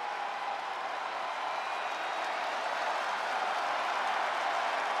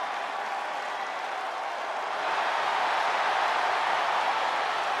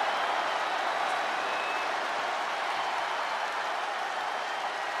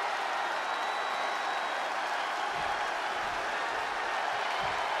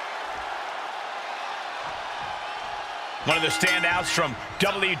 One of the standouts from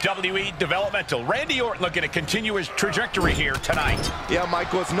WWE Developmental, Randy Orton, looking to continue his trajectory here tonight. Yeah,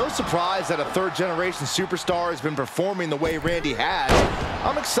 Michael, it's no surprise that a third-generation superstar has been performing the way Randy has.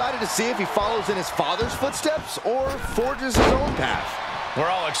 I'm excited to see if he follows in his father's footsteps or forges his own path. We're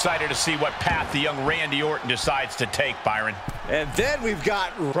all excited to see what path the young Randy Orton decides to take, Byron. And then we've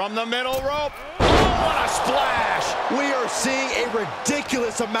got From the middle rope. Oh, what a splash! We are seeing a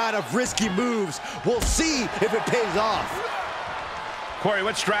ridiculous amount of risky moves. We'll see if it pays off. Corey,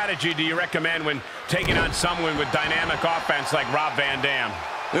 what strategy do you recommend when taking on someone with dynamic offense like Rob Van Dam?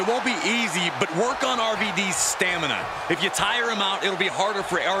 It won't be easy, but work on RVD's stamina. If you tire him out, it'll be harder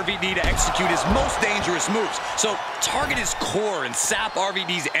for RVD to execute his most dangerous moves. So target his core and sap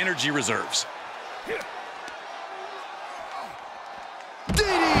RVD's energy reserves.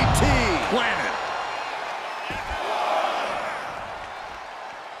 DDT! Planet.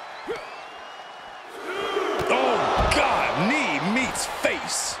 Oh, God, knee meets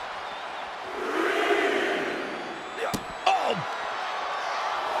face. Oh!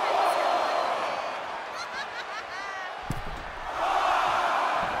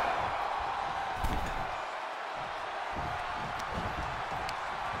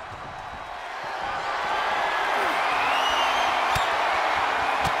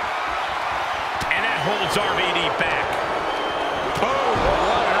 And that holds RVD back. Oh,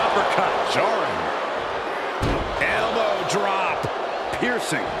 what an uppercut. Jarring. Elbow drop.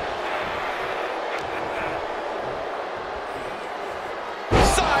 Piercing.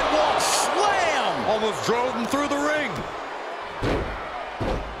 Sidewalk slam. Almost drove him through the ring.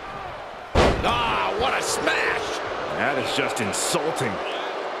 Ah, what a smash. That is just insulting.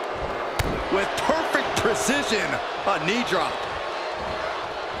 With perfect precision, a knee drop.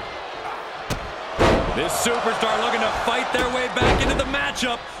 This superstar looking to fight their way back into the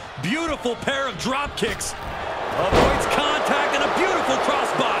matchup. Beautiful pair of drop kicks. Avoids contact and a beautiful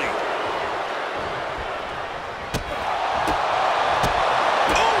crossbody.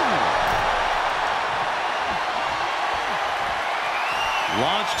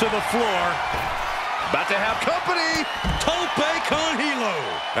 Launch to the floor. About to have company. Tope con hilo.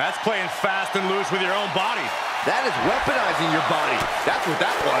 That's playing fast and loose with your own body. That is weaponizing your body. That's what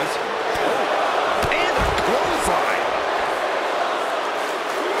that was. And a clothesline.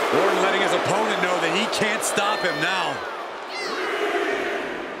 Orton letting his opponent know that he can't stop him now.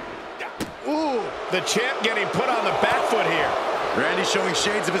 Ooh, the champ getting put on the back foot here. Randy showing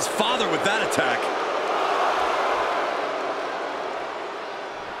shades of his father with that attack.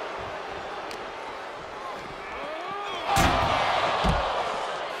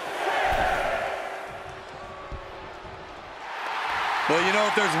 Well, you know,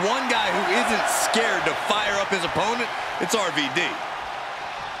 if there's one guy who isn't scared to fire up his opponent, it's RVD.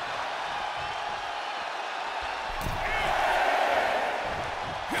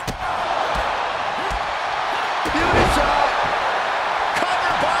 Beauty shot.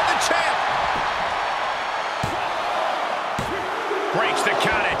 Covered by the champ. Breaks the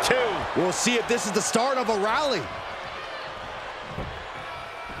count at 2. We'll see if this is the start of a rally.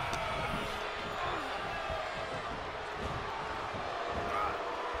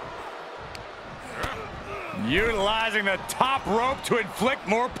 Utilizing the top rope to inflict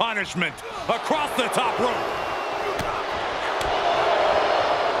more punishment. Across the top rope.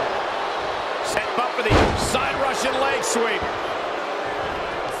 Set up for the side Russian leg sweep.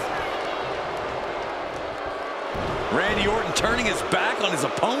 Randy Orton turning his back on his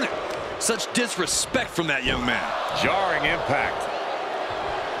opponent. Such disrespect from that young man. Jarring impact.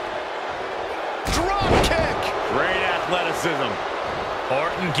 Drop kick. Great athleticism.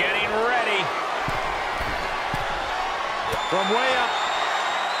 Orton getting ready. From way up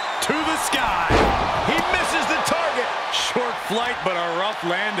to the sky. He misses the target. Short flight, but a rough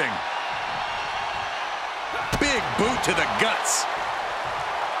landing. Big boot to the guts.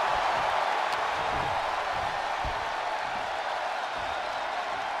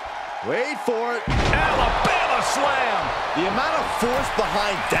 Wait for it. Alabama slam. The amount of force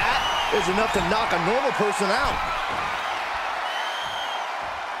behind that is enough to knock a normal person out.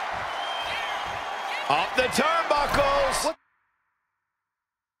 Up the turnbuckles. What?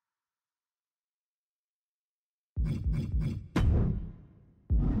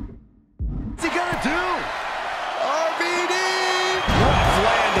 What's he gonna do? RVD! Rough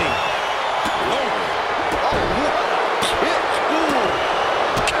landing. Oh, what a kick! Ooh.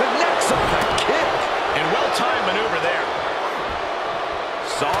 Connects on the kick. And well-timed maneuver there.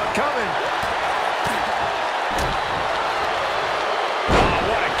 Saw it coming. Oh,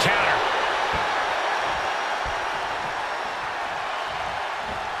 what a counter.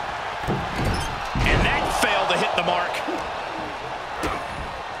 And that failed to hit the mark.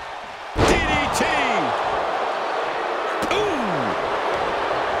 DDT!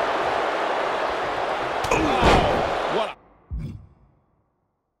 What a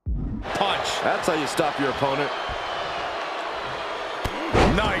punch. That's how you stop your opponent.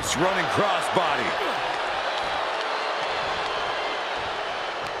 Nice running crossbody.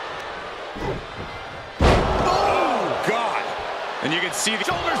 Oh, God. And you can see the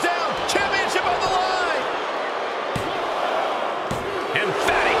Shoulders down. Championship on the line.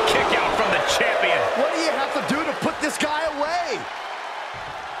 emphatic kick out from the champion. What do you have to do to put this guy away?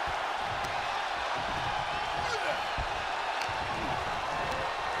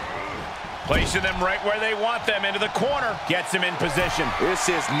 Placing them right where they want them, into the corner. Gets him in position. This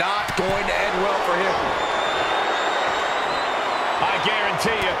is not going to end well for him. I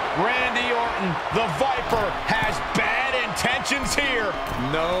guarantee you, Randy Orton, the Viper, has bad intentions here.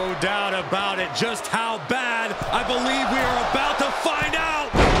 No doubt about it. Just how bad, I believe we are about to find out.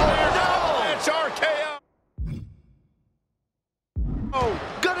 It's RKO. Oh,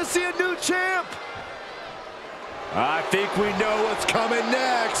 gonna see a new champ. I think we know what's coming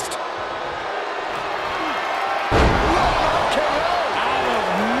next. Out of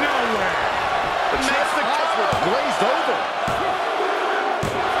nowhere. Makes the cover. Glazed over.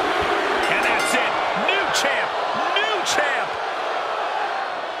 And that's it. New champ. New champ.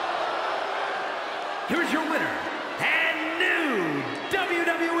 Here's your winner and new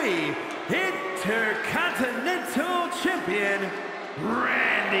WWE Intercontinental Champion,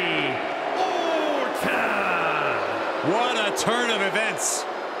 Randy Orton. What a turn of events.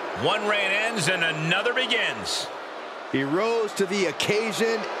 One reign ends and another begins. He rose to the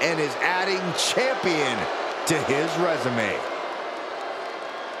occasion and is adding champion to his resume.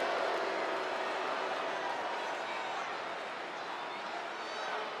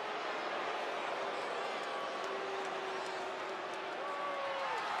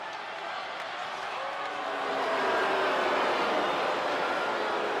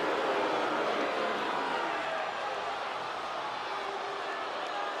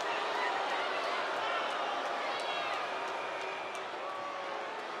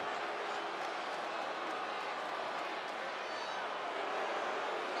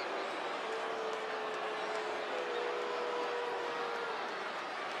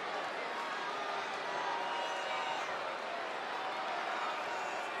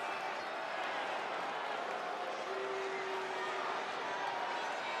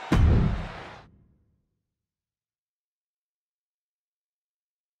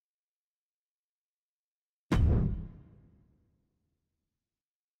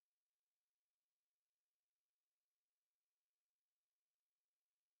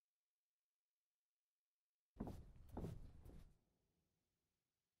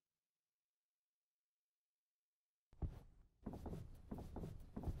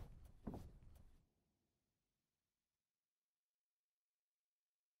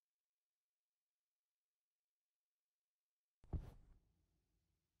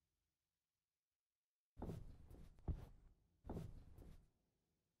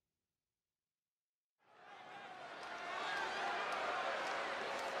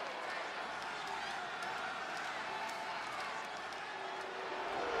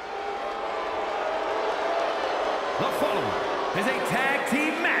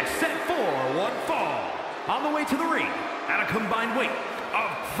 On the way to the ring, at a combined weight of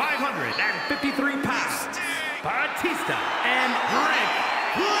 553 pounds, Batista and Rick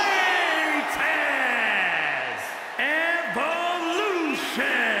Evolution.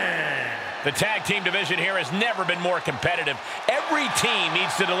 The tag team division here has never been more competitive. Every team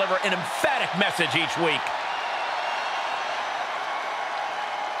needs to deliver an emphatic message each week.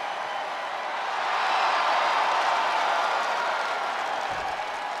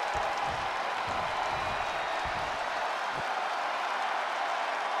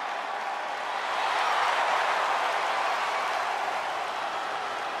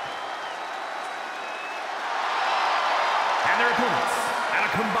 And their opponents, at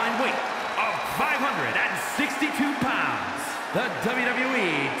a combined weight of 562 pounds, the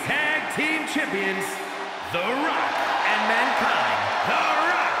WWE Tag Team Champions, The Rock and Mankind, The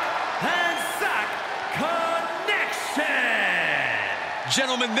Rock and Sock Connection.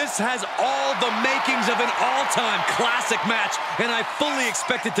 Gentlemen, this has all the makings of an all-time classic match, and I fully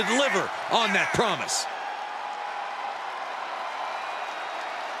expect it to deliver on that promise.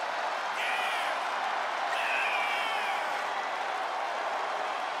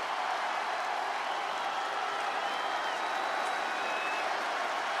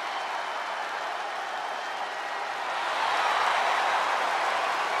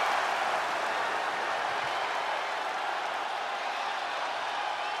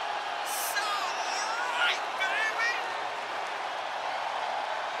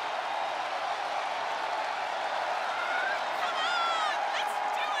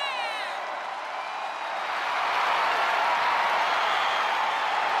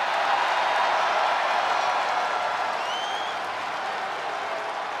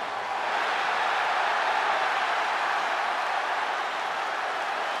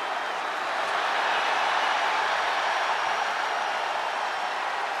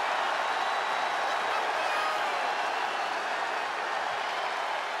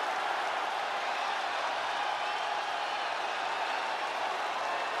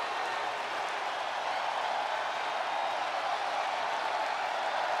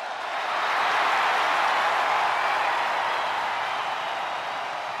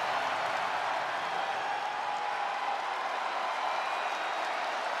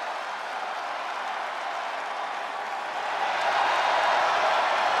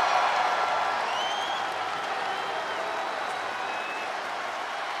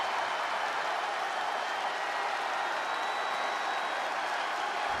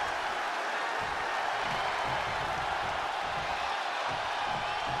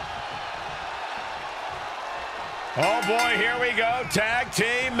 Oh boy, here we go. Tag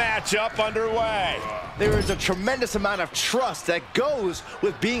team matchup underway. There is a tremendous amount of trust that goes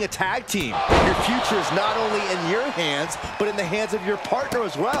with being a tag team. Your future is not only in your hands, but in the hands of your partner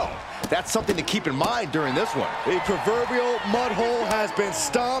as well. That's something to keep in mind during this one. The proverbial mud hole has been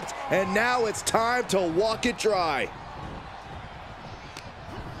stomped, and now it's time to walk it dry.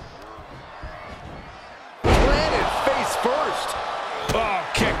 Planted face first. Oh,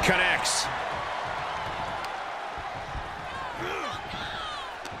 kick connects.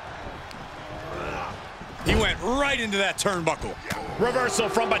 He went right into that turnbuckle. Reversal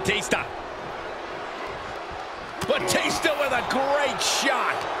from Batista. Batista with a great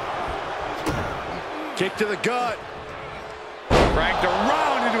shot. Kick to the gut. Cranked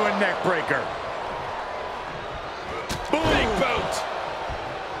around into a neck breaker. Big boot.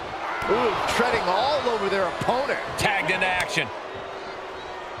 Ooh, treading all over their opponent. Tagged into action.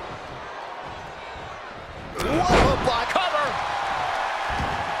 What a block. Cover.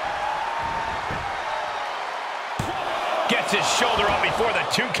 Gets his shoulder up before the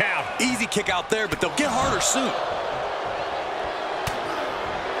 2 count. Easy kick out there, but they'll get harder soon.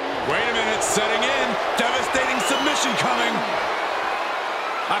 Wait a minute, setting in. Devastating submission coming.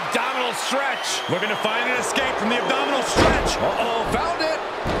 Abdominal stretch. Looking to find an escape from the abdominal stretch. Uh-oh, found it.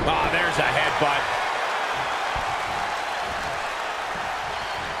 Ah, there's a headbutt.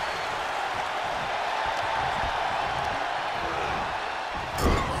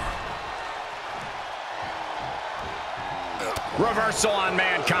 Reversal on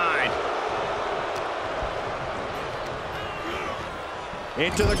Mankind.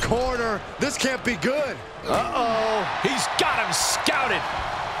 Into the corner. This can't be good. Uh-oh. He's got him scouted.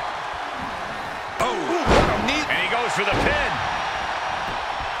 Oh, what a knee. And he goes for the pin.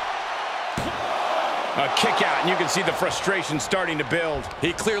 A kick out, and you can see the frustration starting to build.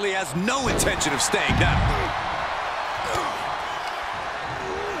 He clearly has no intention of staying down.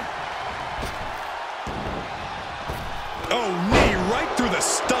 Oh, knee right through the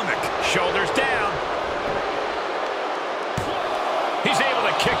stomach. Shoulders down. He's able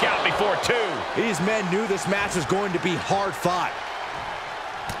to kick out before two. These men knew this match was going to be hard fought.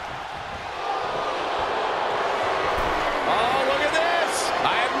 Oh, look at this.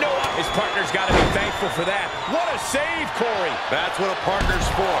 I have no... His partner's got to be thankful for that. What a save, Corey. That's what a partner's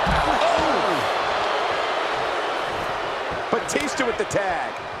for. Oh! Batista with the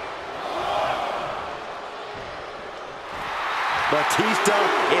tag. Batista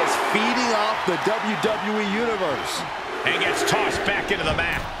is feeding off the WWE Universe. And gets tossed back into the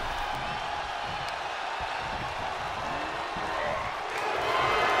mat.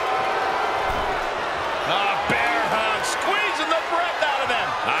 Bear hug, squeezing the breath out of him.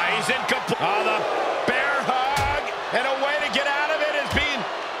 He's incomplete. The bear hug, and a way to get out of it is being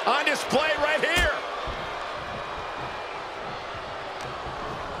on display right here.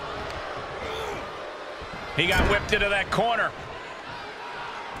 He got whipped into that corner.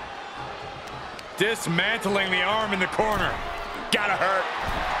 Dismantling the arm in the corner. Gotta hurt.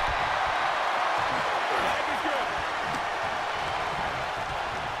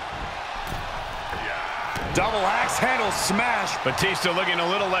 Double axe handle smash. Batista looking a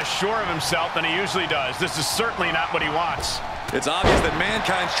little less sure of himself than he usually does. This is certainly not what he wants. It's obvious that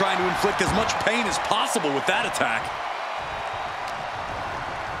Mankind's trying to inflict as much pain as possible with that attack.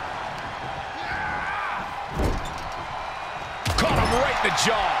 Caught him right in the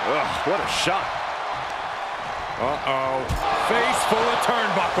jaw. Ugh, what a shot. Uh-oh. Face full of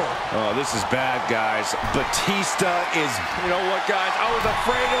turnbuckle. Oh, this is bad, guys. Batista is... You know what, guys? I was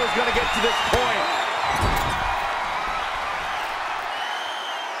afraid it was going to get to this point.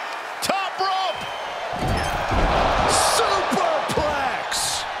 Top rope.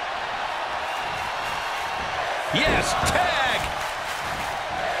 Superplex. Yes, tag.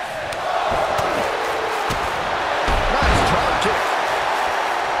 Nice drop kick.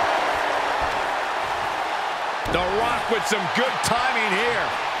 The Rock with some good timing here.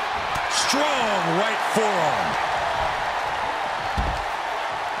 Strong right forearm.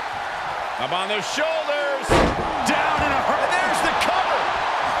 Up on those shoulders. Down in a hurry. There's the cover.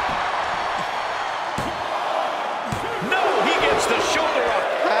 No, he gets the shoulder up.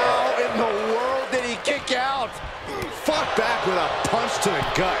 How in the world did he kick out? Fought back with a punch to the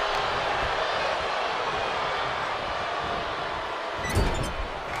gut.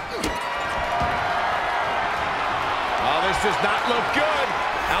 This does not look good.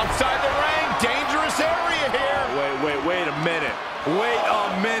 Outside the ring, dangerous area here. Wait a minute. Wait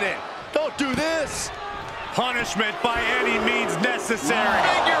a minute. Don't do this. Punishment by any means necessary.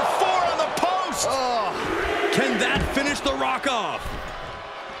 Figure four on the post. Can that finish The Rock off?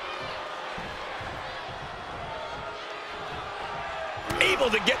 Able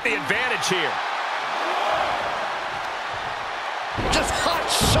to get the advantage here. Just hot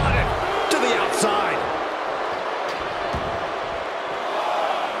shot it to the outside.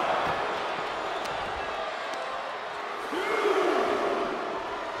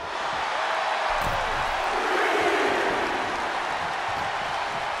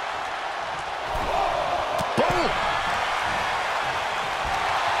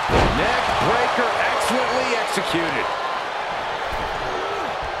 Excellently executed.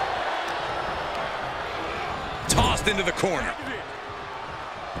 Tossed into the corner.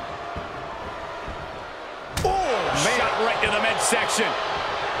 Oh, man. Shot right to the midsection.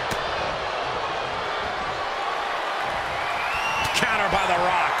 Counter by The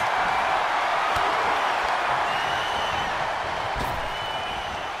Rock.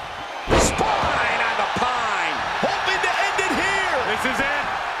 Spine on the pine. Hoping to end it here. This is it.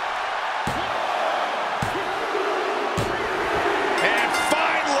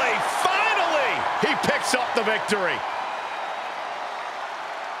 Up the victory.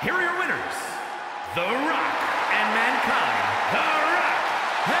 Here are your winners, The Rock and Mankind, The Rock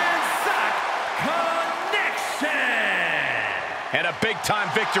and Sock Connection. And a big-time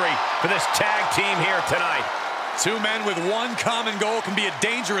victory for this tag team here tonight. Two men with one common goal can be a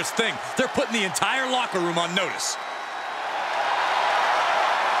dangerous thing. They're putting the entire locker room on notice.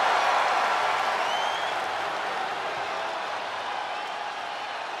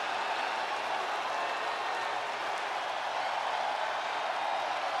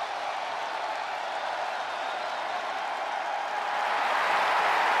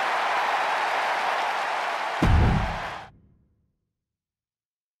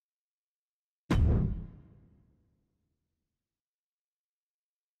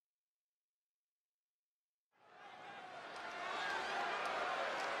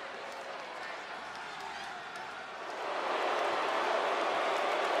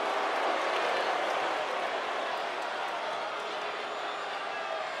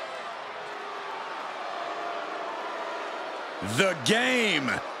 The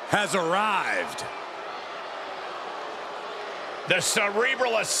game has arrived. The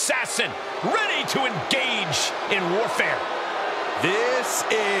Cerebral Assassin, ready to engage in warfare. This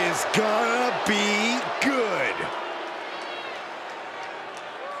is gonna be good.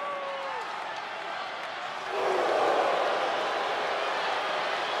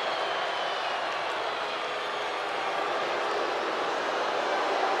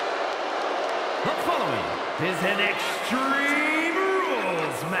 The following is an Extreme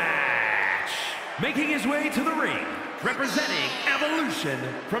Rules match. Making his way to the ring, representing Evolution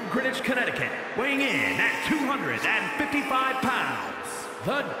from Greenwich, Connecticut, weighing in at 255 pounds,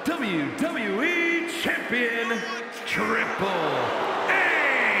 the WWE Champion, Triple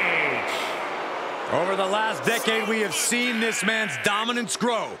H. Over the last decade, we have seen this man's dominance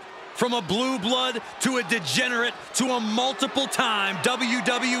grow. From a blue blood to a degenerate to a multiple-time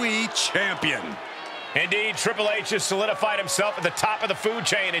WWE champion. Indeed, Triple H has solidified himself at the top of the food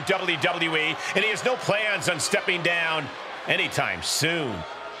chain in WWE, and he has no plans on stepping down anytime soon.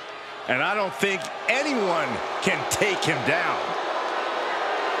 And I don't think anyone can take him down.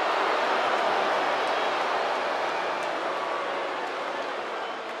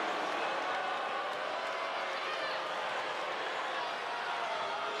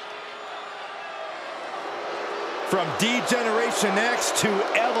 From D-Generation X to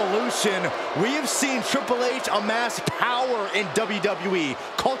Evolution, we have seen Triple H amass power in WWE,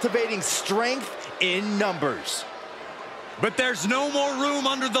 cultivating strength in numbers. But there's no more room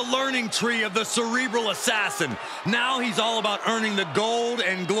under the learning tree of the Cerebral Assassin. Now he's all about earning the gold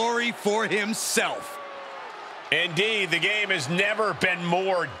and glory for himself. Indeed, the game has never been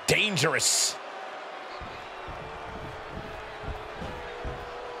more dangerous.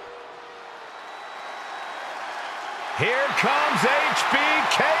 Here comes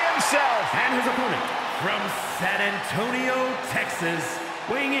HBK himself. And his opponent from San Antonio, Texas,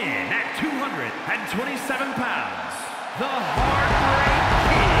 weighing in at 227 pounds, the Heartbreak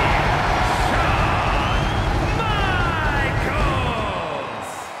Kid, Shawn Michaels.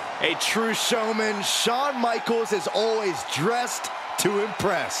 A true showman, Shawn Michaels is always dressed to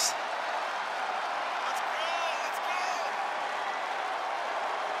impress.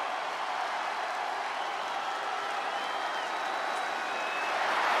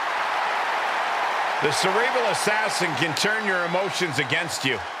 The Cerebral Assassin can turn your emotions against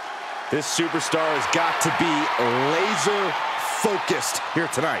you. This superstar has got to be laser focused here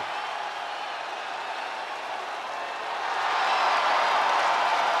tonight.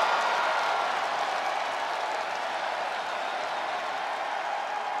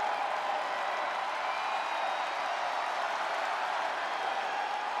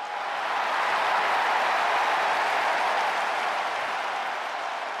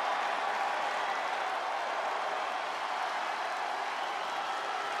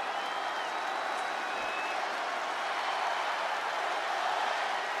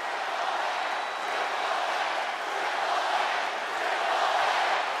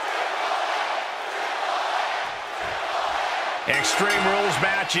 Extreme Rules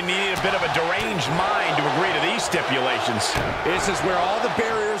match, you need a bit of a deranged mind to agree to these stipulations. This is where all the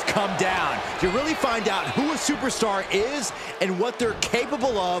barriers come down. You really find out who a superstar is and what they're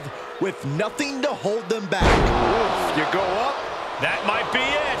capable of with nothing to hold them back. Oof, you go up. That might be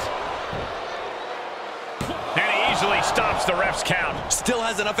it. And he easily stops the ref's count. Still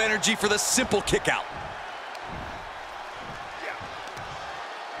has enough energy for the simple kick out.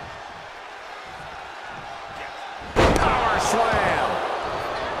 Slam.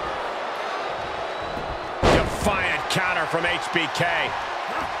 Defiant counter from HBK.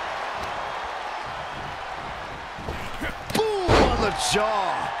 Boom on the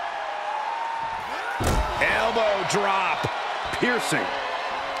jaw. Elbow drop. Piercing.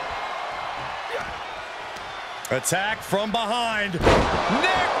 Attack from behind.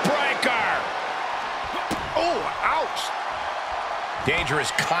 Neck breaker. Oh, ouch. Danger is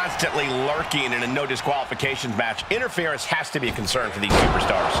constantly lurking in a no disqualifications match. Interference has to be a concern for these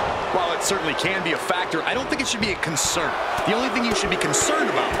superstars. While it certainly can be a factor, I don't think it should be a concern. The only thing you should be concerned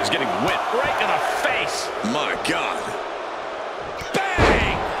about is getting whipped. Right to the face. My God.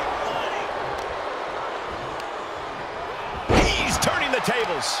 Bang! He's turning the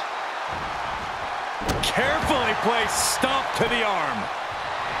tables. Carefully placed stomp to the arm.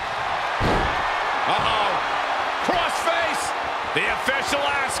 Uh-oh. Crossface. The official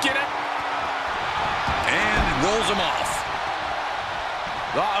asking it. And rolls him off.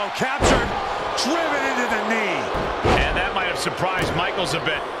 Uh-oh, captured. Driven into the knee. And that might have surprised Michaels a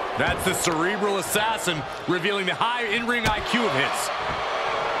bit. That's the Cerebral Assassin revealing the high in-ring IQ of his.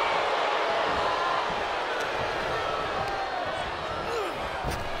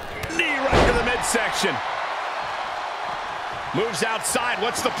 midsection. Moves outside.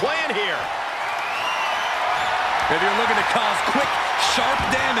 What's the plan here? If you're looking to cause quick, sharp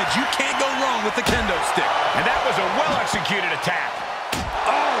damage, you can't go wrong with the kendo stick. And that was a well-executed attack.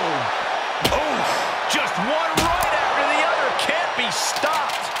 Oh, just one right after the other. Can't be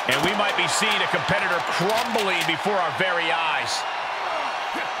stopped. And we might be seeing a competitor crumbling before our very eyes.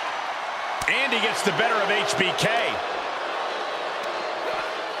 And he gets the better of HBK.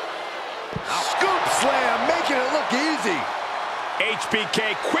 Scoop slam, making it look easy.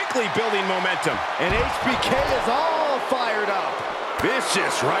 HBK quickly building momentum. And HBK is all fired up.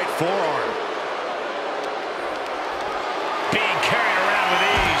 Vicious right forearm. Being carried around with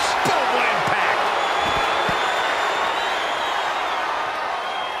ease. Boom, what impact.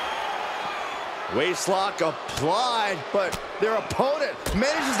 Waistlock applied, but their opponent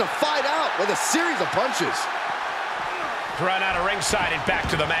manages to fight out with a series of punches. Thrown out of ringside and back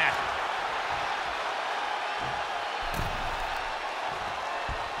to the mat.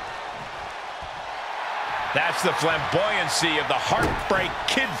 That's the flamboyancy of the Heartbreak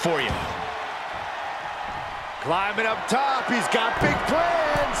Kid for you. Climbing up top, he's got big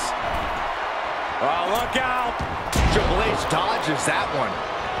plans. Oh, look out. Triple H dodges that one.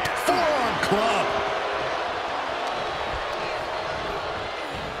 Forearm club.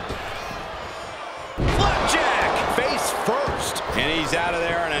 Flapjack, face first. And he's out of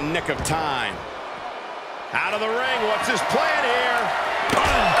there in a nick of time. Out of the ring, what's his plan here?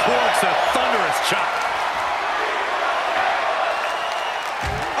 Uncorks a thunderous chop.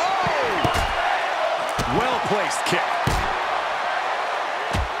 Well-placed kick.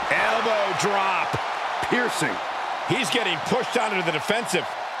 Elbow drop. Piercing. He's getting pushed onto the defensive.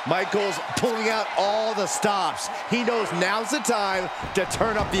 Michaels pulling out all the stops. He knows now's the time to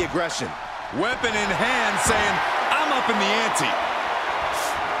turn up the aggression. Weapon in hand saying, I'm up in the ante.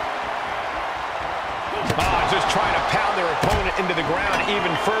 Just trying to pound their opponent into the ground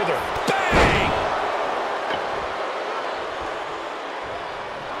even further. Bang!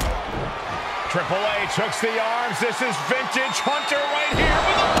 Triple H hooks the arms. This is vintage Hunter right here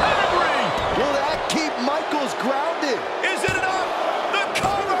with a pedigree. Will that keep Michaels grounded? Is it enough? The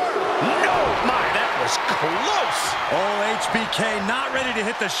cover! No, my, that was close. Oh, HBK not ready to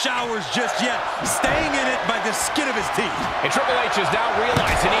hit the showers just yet. Staying in it by the skin of his teeth. And Triple H is now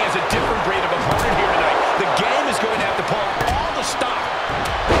realizing he has a different breed of opponent here tonight. The game is going to have to pull out all the stop.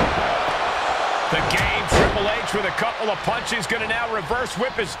 The game, Triple H with a couple of punches, going to now reverse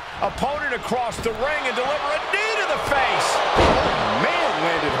whip his opponent across the ring and deliver a knee to the face. Oh, man,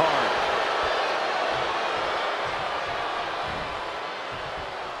 landed hard.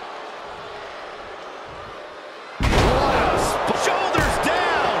 Shoulders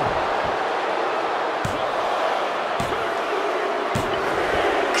down.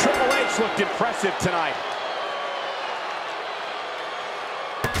 Triple H looked impressive tonight.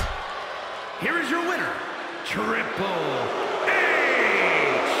 Here is your winner, Triple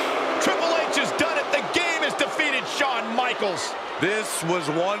H. Triple H has done it. The game has defeated Shawn Michaels. This was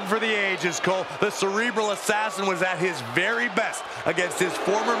one for the ages, Cole. The cerebral assassin was at his very best against his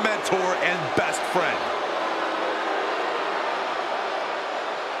former mentor and best friend.